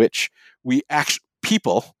practice in which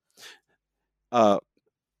people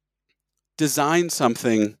design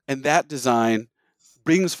something, and that design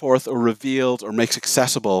brings forth or reveals or makes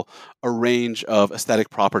accessible a range of aesthetic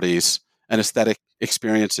properties and aesthetic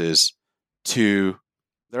experiences to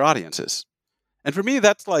their audiences. And for me,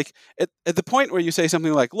 that's like at the point where you say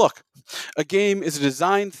something like, look, a game is a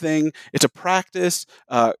design thing. It's a practice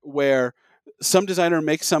where some designer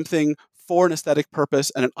makes something for an aesthetic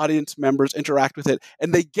purpose and an audience members interact with it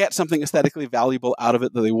and they get something aesthetically valuable out of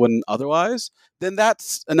it that they wouldn't otherwise, then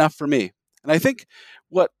that's enough for me. And I think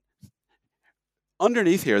what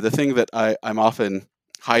underneath here, the thing that I'm often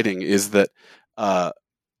hiding is that I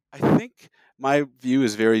think my view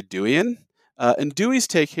is very Deweyan. And Dewey's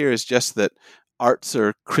take here is just that arts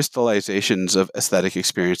are crystallizations of aesthetic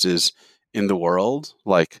experiences in the world.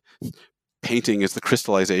 Like painting is the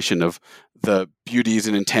crystallization of the beauties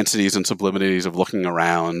and intensities and sublimities of looking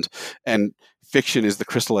around. And fiction is the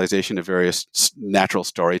crystallization of various natural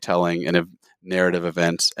storytelling and of narrative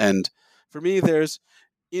events. And for me,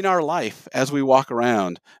 in our life, as we walk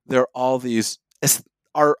around, there are all these,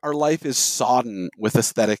 our life is sodden with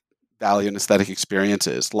aesthetic value and aesthetic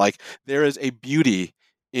experiences. Like there is a beauty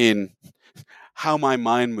in how my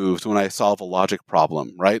mind moves when I solve a logic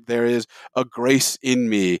problem, right? There is a grace in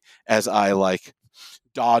me as I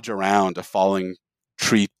dodge around a falling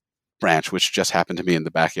tree branch, which just happened to me in the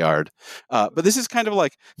backyard. But this is kind of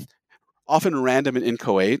like often random and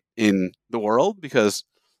inchoate in the world because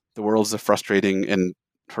the world is a frustrating and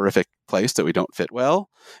horrific place that we don't fit well.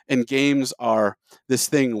 And games are this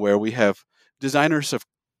thing where designers have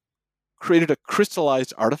created a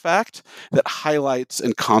crystallized artifact that highlights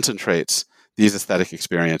and concentrates these aesthetic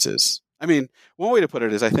experiences. I mean, one way to put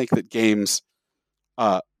it is I think that games,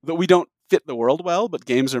 that we don't fit the world well, but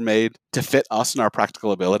games are made to fit us and our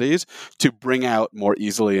practical abilities to bring out more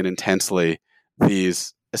easily and intensely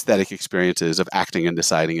these aesthetic experiences of acting and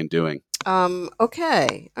deciding and doing.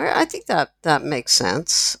 Okay. I think that makes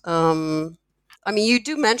sense. I mean, you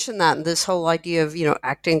do mention that in this whole idea of,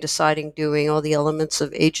 acting, deciding, doing, all the elements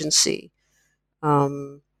of agency,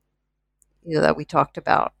 that we talked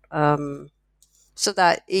about. So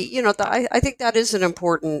that, I think that is an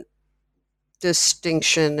important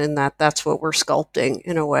distinction, in that that's what we're sculpting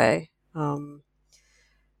in a way.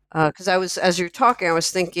 Because as you're talking, I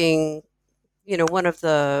was thinking, one of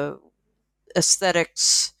the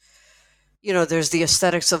aesthetics, there's the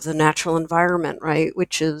aesthetics of the natural environment, right?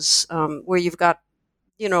 Which is where you've got,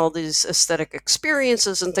 all these aesthetic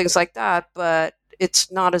experiences and things like that, but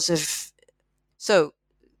it's not as if, so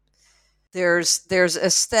there's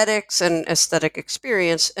aesthetics and aesthetic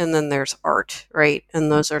experience, and then there's art, right? And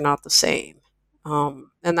those are not the same.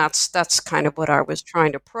 And that's kind of what I was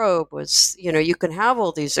trying to probe was, you can have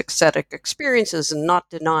all these aesthetic experiences and not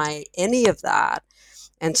deny any of that,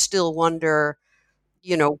 and still wonder,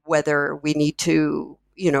 whether we need to,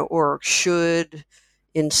 or should,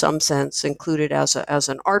 in some sense, include it as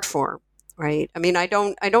an art form, right? I mean, I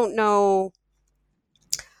don't know.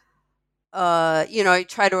 I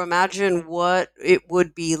try to imagine what it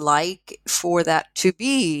would be like for that to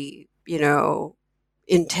be,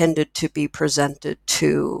 intended to be presented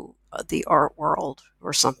to the art world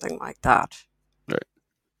or something like that. Right.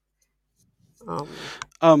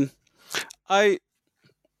 Um, I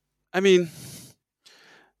mean,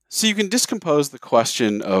 so you can discompose the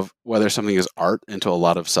question of whether something is art into a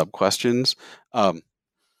lot of sub questions.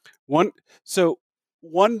 One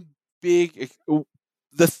big,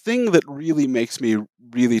 the thing that really makes me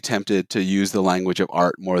really tempted to use the language of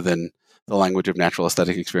art more than the language of natural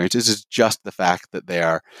aesthetic experiences is just the fact that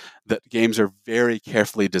that games are very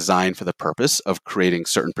carefully designed for the purpose of creating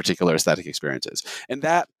certain particular aesthetic experiences, and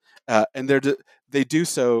they do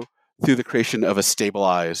so through the creation of a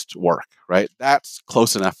stabilized work, right? That's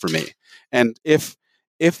close enough for me. And if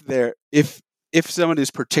someone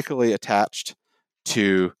is particularly attached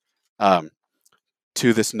to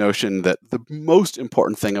this notion that the most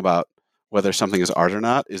important thing about whether something is art or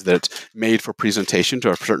not is that it's made for presentation to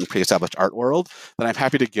a certain pre-established art world, then I'm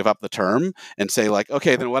happy to give up the term and say, like,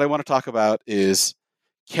 okay, then what I want to talk about is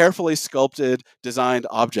carefully sculpted, designed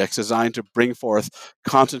objects designed to bring forth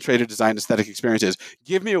concentrated design aesthetic experiences.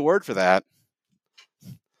 Give me a word for that.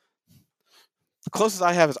 The closest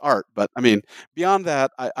I have is art, but I mean, beyond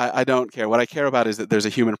that, I don't care. What I care about is that there's a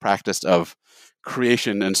human practice of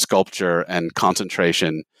creation and sculpture and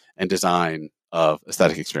concentration and design of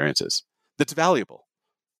aesthetic experiences that's valuable,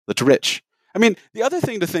 that's rich. I mean, the other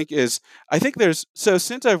thing to think is, I think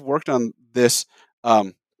since I've worked on this,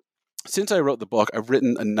 since I wrote the book, I've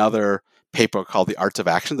written another paper called The Arts of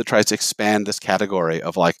Action that tries to expand this category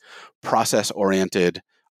of like process-oriented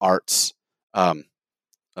arts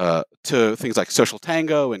to things like social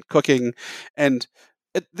tango and cooking. And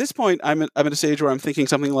at this point, I'm at a stage where I'm thinking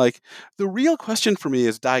something like, the real question for me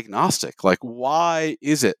is diagnostic. Like, why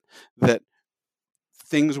is it that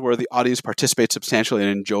things where the audience participates substantially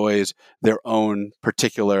and enjoys their own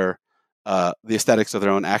particular the aesthetics of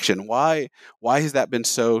their own action, why has that been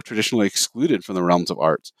so traditionally excluded from the realms of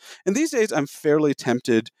arts? And these days, I'm fairly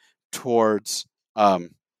tempted towards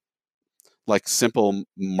like simple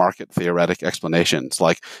market theoretic explanations.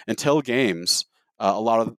 Like, until games, a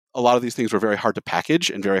lot of these things were very hard to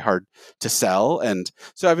package and very hard to sell. And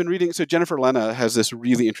so I've been reading. So Jennifer Lena has this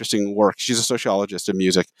really interesting work. She's a sociologist of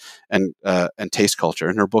music and taste culture.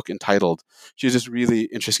 In her book entitled, she has this really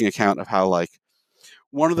interesting account of how, like,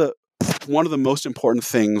 one of the most important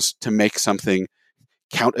things to make something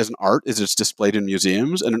count as an art is it's displayed in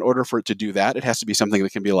museums, and in order for it to do that, it has to be something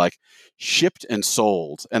that can be like shipped and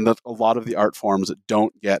sold, and that a lot of the art forms that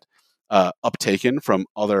don't get uptaken from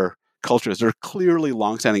other cultures, they're clearly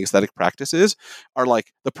longstanding aesthetic practices, are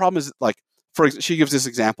like, the problem is, like, she gives this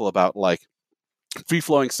example about like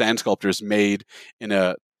free-flowing sand sculptures made in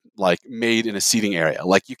a seating area.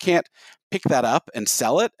 Like, you can't pick that up and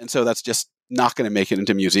sell it, and so that's just not going to make it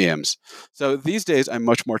into museums. So these days, I'm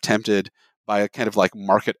much more tempted by a kind of like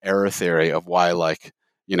market error theory of why, like,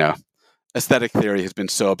 aesthetic theory has been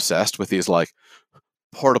so obsessed with these like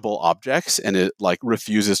portable objects, and it like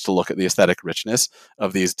refuses to look at the aesthetic richness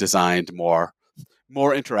of these designed, more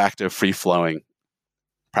interactive, free-flowing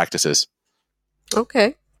practices.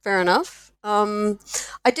 Okay, fair enough. I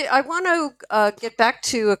want to get back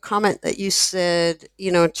to a comment that you said,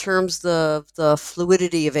 in terms of the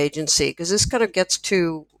fluidity of agency, because this kind of gets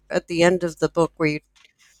to at the end of the book where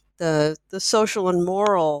the social and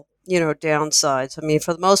moral, downsides. I mean,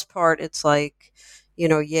 for the most part, it's like,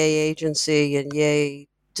 yay agency and yay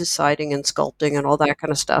deciding and sculpting and all that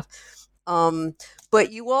kind of stuff.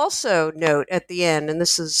 But you also note at the end, and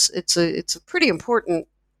it's a pretty important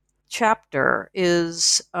chapter,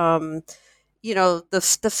 is the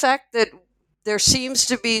fact that there seems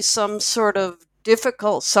to be some sort of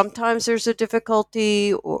sometimes there's a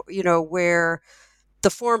difficulty, or where the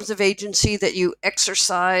forms of agency that you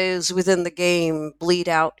exercise within the game bleed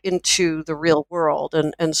out into the real world,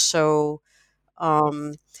 and so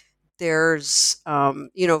there's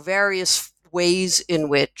various ways in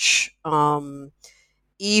which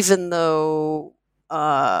even though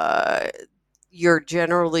you're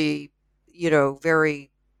generally very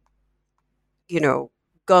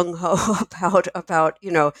gung ho about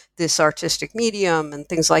this artistic medium and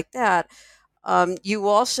things like that. You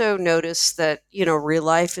also notice that real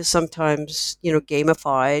life is sometimes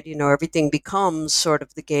gamified. Everything becomes sort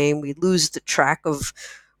of the game. We lose the track of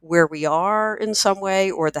where we are in some way,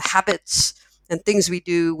 or the habits and things we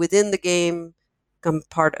do within the game become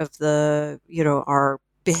part of the our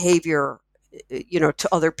behavior to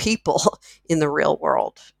other people in the real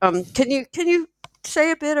world. Can you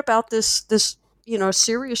say a bit about this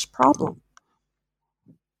serious problem?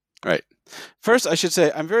 Right. First, I should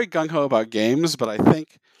say I'm very gung-ho about games, but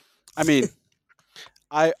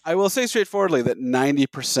I will say straightforwardly that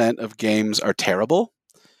 90% of games are terrible.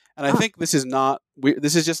 And I think this is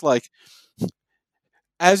just like,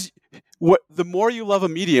 the more you love a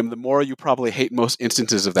medium, the more you probably hate most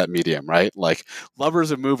instances of that medium, right? Like,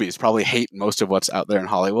 lovers of movies probably hate most of what's out there in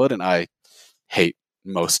Hollywood, and I hate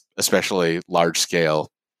most, especially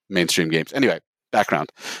large-scale mainstream games. Anyway,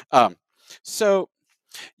 background. So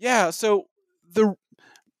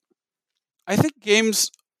I think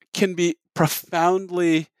games can be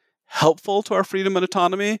profoundly helpful to our freedom and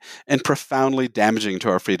autonomy, and profoundly damaging to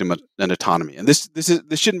our freedom and autonomy. And this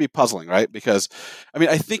shouldn't be puzzling, right? Because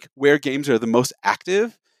I think where games are the most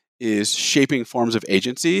active is shaping forms of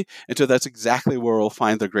agency, and so that's exactly where we'll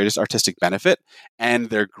find their greatest artistic benefit and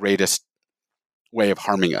their greatest way of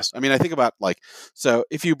harming us. I think about, so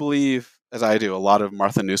if you believe, as I do, a lot of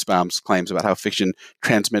Martha Nussbaum's claims about how fiction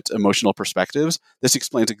transmits emotional perspectives, this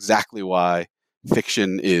explains exactly why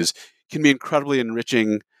fiction can be incredibly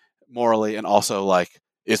enriching morally, and also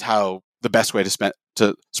is how the best way to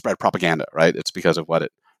spread propaganda, right? It's because of what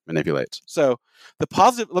it manipulates. So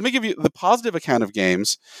let me give you the positive account of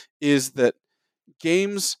games, is that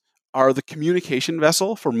games are the communication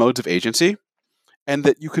vessel for modes of agency, and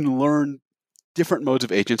that you can learn different modes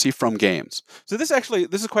of agency from games. So this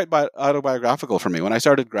is quite autobiographical for me. When I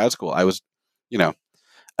started grad school, I was, a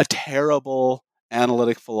terrible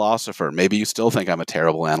analytic philosopher. Maybe you still think I'm a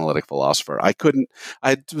terrible analytic philosopher. I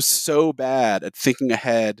was so bad at thinking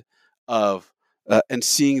ahead of and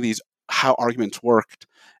seeing how arguments worked.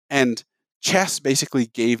 And chess basically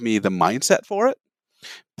gave me the mindset for it,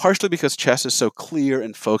 partially because chess is so clear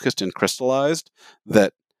and focused and crystallized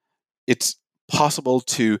that it's possible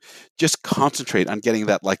to just concentrate on getting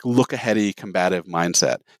that look-aheady combative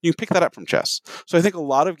mindset. You can pick that up from chess. So I think a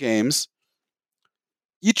lot of games,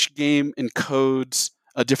 each game encodes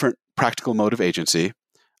a different practical mode of agency.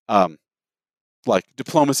 Like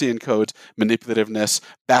diplomacy encodes manipulativeness.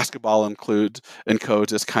 Basketball encodes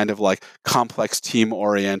this kind of complex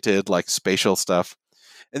team-oriented spatial stuff.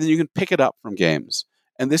 And then you can pick it up from games.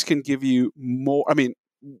 And this can give you more.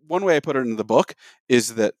 One way I put it in the book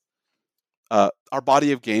is that our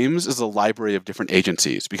body of games is a library of different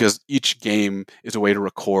agencies, because each game is a way to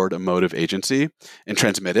record a mode of agency and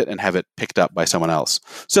transmit it and have it picked up by someone else.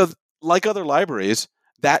 So like other libraries,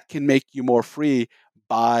 that can make you more free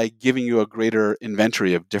by giving you a greater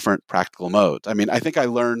inventory of different practical modes. I think I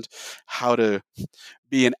learned how to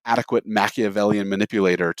be an adequate Machiavellian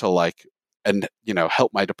manipulator to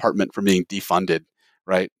help my department from being defunded,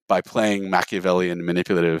 right, by playing Machiavellian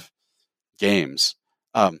manipulative games.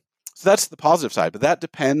 So that's the positive side, but that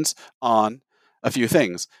depends on a few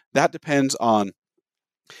things. That depends on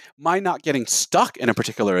my not getting stuck in a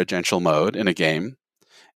particular agential mode in a game,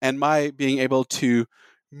 and my being able to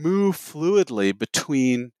move fluidly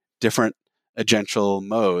between different agential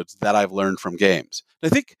modes that I've learned from games.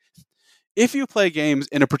 And I think if you play games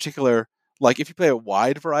in a particular, if you play a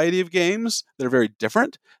wide variety of games that are very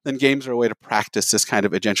different, then games are a way to practice this kind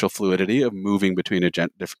of agential fluidity of moving between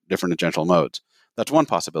different agential modes. That's one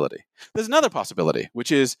possibility. There's another possibility,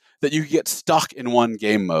 which is that you get stuck in one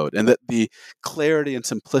game mode, and that the clarity and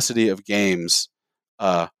simplicity of games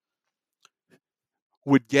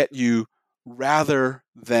would get you, rather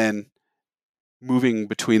than moving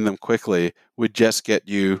between them quickly, would just get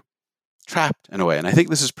you trapped in a way. And I think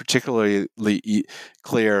this is particularly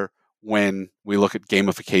clear when we look at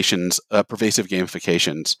gamifications, pervasive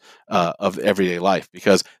gamifications of everyday life,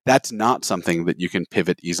 because that's not something that you can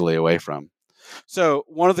pivot easily away from. So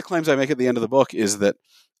one of the claims I make at the end of the book is that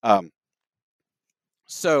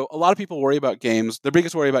so a lot of people worry about games. Their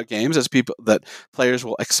biggest worry about games is that players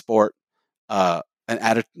will export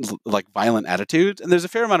like violent attitudes. And there's a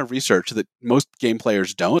fair amount of research that most game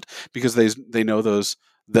players don't, because they know that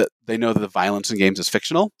the violence in games is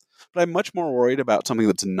fictional. But I'm much more worried about something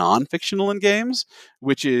that's non-fictional in games,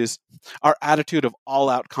 which is our attitude of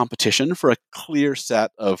all-out competition for a clear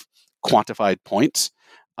set of quantified points.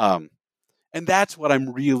 And that's what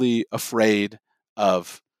I'm really afraid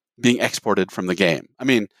of being exported from the game. I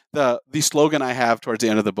mean, the slogan I have towards the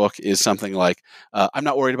end of the book is something like, I'm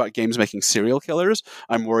not worried about games making serial killers.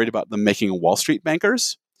 I'm worried about them making Wall Street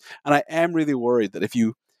bankers. And I am really worried that if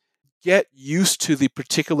you get used to the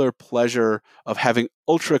particular pleasure of having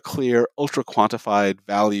ultra clear, ultra quantified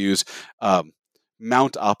values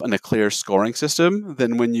mount up in a clear scoring system,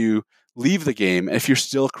 then when you leave the game, if you're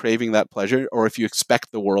still craving that pleasure, or if you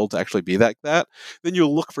expect the world to actually be like that, then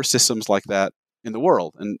you'll look for systems like that in the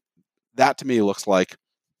world. And that to me looks like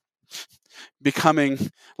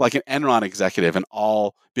becoming like an Enron executive and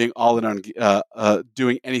being all in on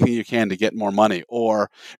doing anything you can to get more money, or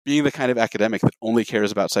being the kind of academic that only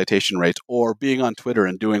cares about citation rates, or being on Twitter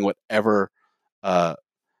and doing whatever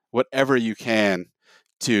you can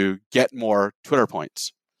to get more Twitter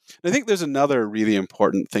points. And I think there's another really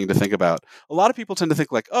important thing to think about. A lot of people tend to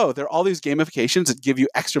think like, oh, there are all these gamifications that give you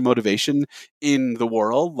extra motivation in the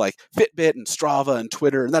world, like Fitbit and Strava and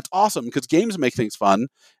Twitter, and that's awesome because games make things fun.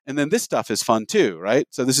 And then this stuff is fun too, right?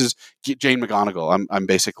 So this is Jane McGonigal. I'm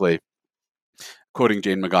basically quoting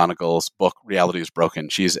Jane McGonigal's book, Reality is Broken.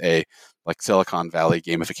 She's a like Silicon Valley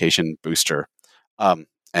gamification booster. And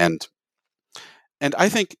I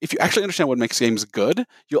think if you actually understand what makes games good,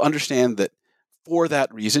 you'll understand that for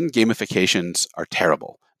that reason, gamifications are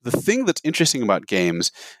terrible. The thing that's interesting about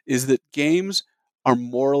games is that games are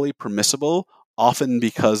morally permissible, often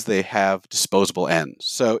because they have disposable ends.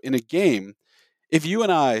 So in a game, if you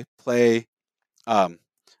and I play one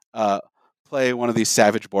of these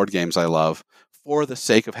savage board games I love for the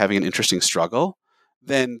sake of having an interesting struggle,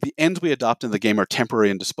 then the ends we adopt in the game are temporary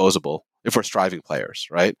and disposable if we're striving players,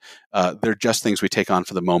 right? They're just things we take on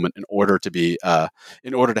for the moment in order to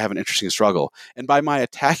have an interesting struggle. And by my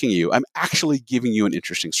attacking you, I'm actually giving you an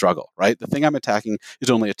interesting struggle, right? The thing I'm attacking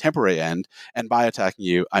is only a temporary end, and by attacking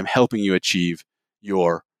you, I'm helping you achieve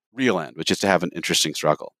your real end, which is to have an interesting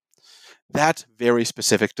struggle. That's very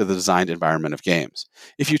specific to the designed environment of games.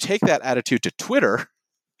 If you take that attitude to Twitter,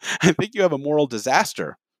 I think you have a moral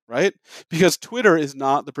disaster, right? Because Twitter is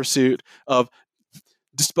not the pursuit of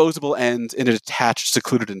disposable ends in a detached,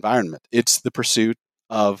 secluded environment. It's the pursuit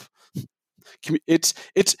of it's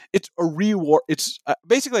a reward. It's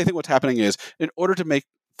basically, I think what's happening is, in order to make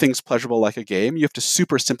things pleasurable like a game, you have to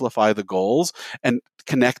super simplify the goals and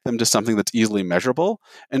connect them to something that's easily measurable.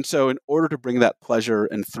 And so in order to bring that pleasure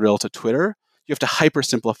and thrill to Twitter, you have to hyper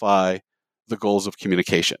simplify the goals of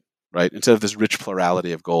communication, right? Instead of this rich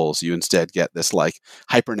plurality of goals, you instead get this like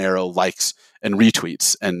hyper narrow likes and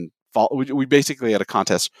retweets, and we basically had a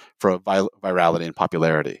contest for virality and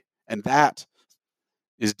popularity. And that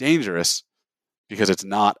is dangerous because it's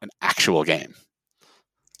not an actual game.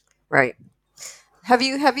 Right. Have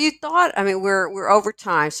you thought, I mean, we're over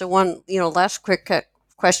time. So one, last quick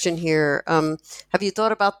question here. Have you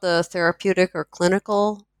thought about the therapeutic or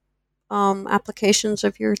clinical applications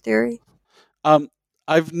of your theory? I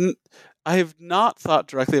have not thought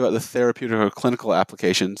directly about the therapeutic or clinical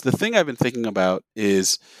applications. The thing I've been thinking about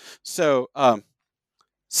is, since I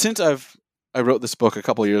wrote this book a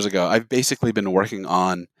couple of years ago, I've basically been working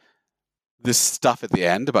on this stuff at the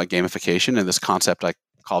end about gamification and this concept I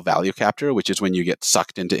call value capture, which is when you get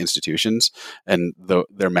sucked into institutions and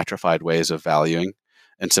their metrified ways of valuing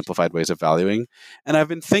and simplified ways of valuing. And I've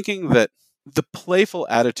been thinking that the playful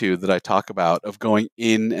attitude that I talk about of going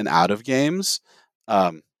in and out of games,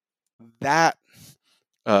 the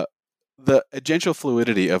agential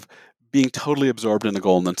fluidity of being totally absorbed in the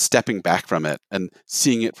goal and then stepping back from it and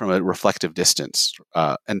seeing it from a reflective distance,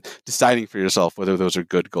 and deciding for yourself whether those are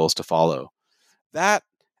good goals to follow, that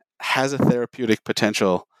has a therapeutic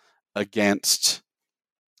potential against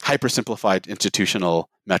hypersimplified,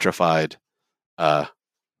 institutional, metrified,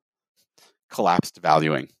 collapsed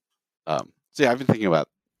valuing. So yeah, I've been thinking about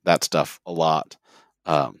that stuff a lot.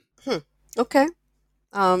 Okay.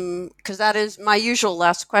 Because that is my usual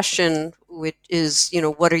last question, which is,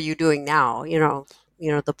 what are you doing now?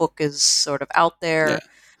 The book is sort of out there. Yeah.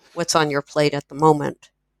 What's on your plate at the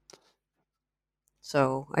moment?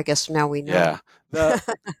 So I guess now we know. Yeah. The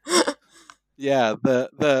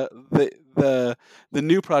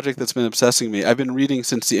new project that's been obsessing me. I've been reading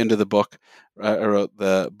since the end of the book. I wrote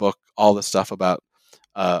the book, all the stuff about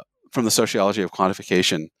from the sociology of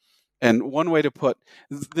quantification. And one way to put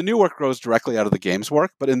the new work grows directly out of the games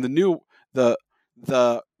work, but in the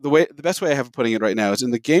the best way I have of putting it right now is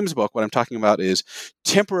in the games book. What I'm talking about is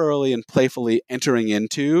temporarily and playfully entering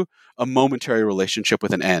into a momentary relationship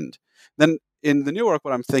with an end. Then in the new work,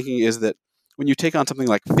 what I'm thinking is that when you take on something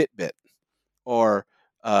like Fitbit, or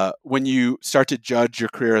when you start to judge your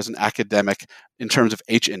career as an academic in terms of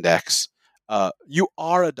H-index, you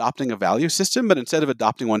are adopting a value system, but instead of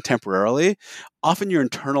adopting one temporarily, often you're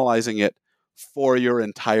internalizing it for your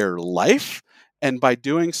entire life. And by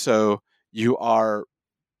doing so, you are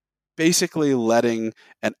basically letting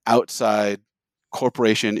an outside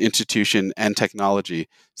corporation, institution, and technology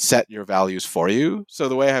set your values for you. So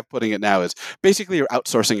the way I'm putting it now is basically you're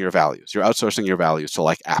outsourcing your values. You're outsourcing your values to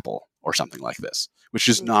like Apple or something like this, which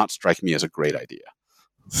does not strike me as a great idea.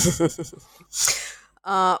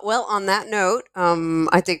 Well, on that note,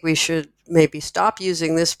 I think we should maybe stop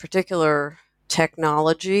using this particular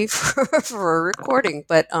technology for a recording.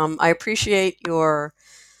 But I appreciate your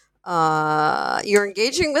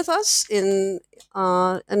engaging with us in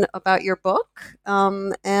and about your book,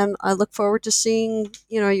 and I look forward to seeing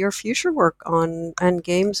your future work on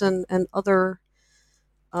games and other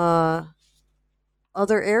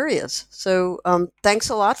areas. So thanks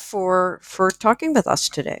a lot for talking with us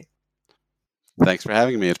today. Thanks for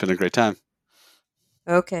having me. It's been a great time.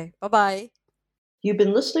 Okay, bye-bye. You've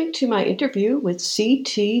been listening to my interview with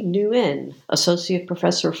C.T. Nguyen, Associate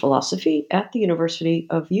Professor of Philosophy at the University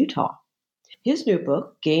of Utah. His new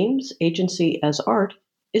book, Games, Agency as Art,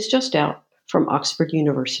 is just out from Oxford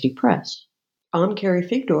University Press. I'm Carrie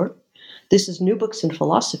Figdor. This is New Books in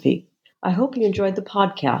Philosophy. I hope you enjoyed the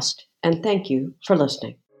podcast, and thank you for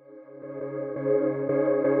listening.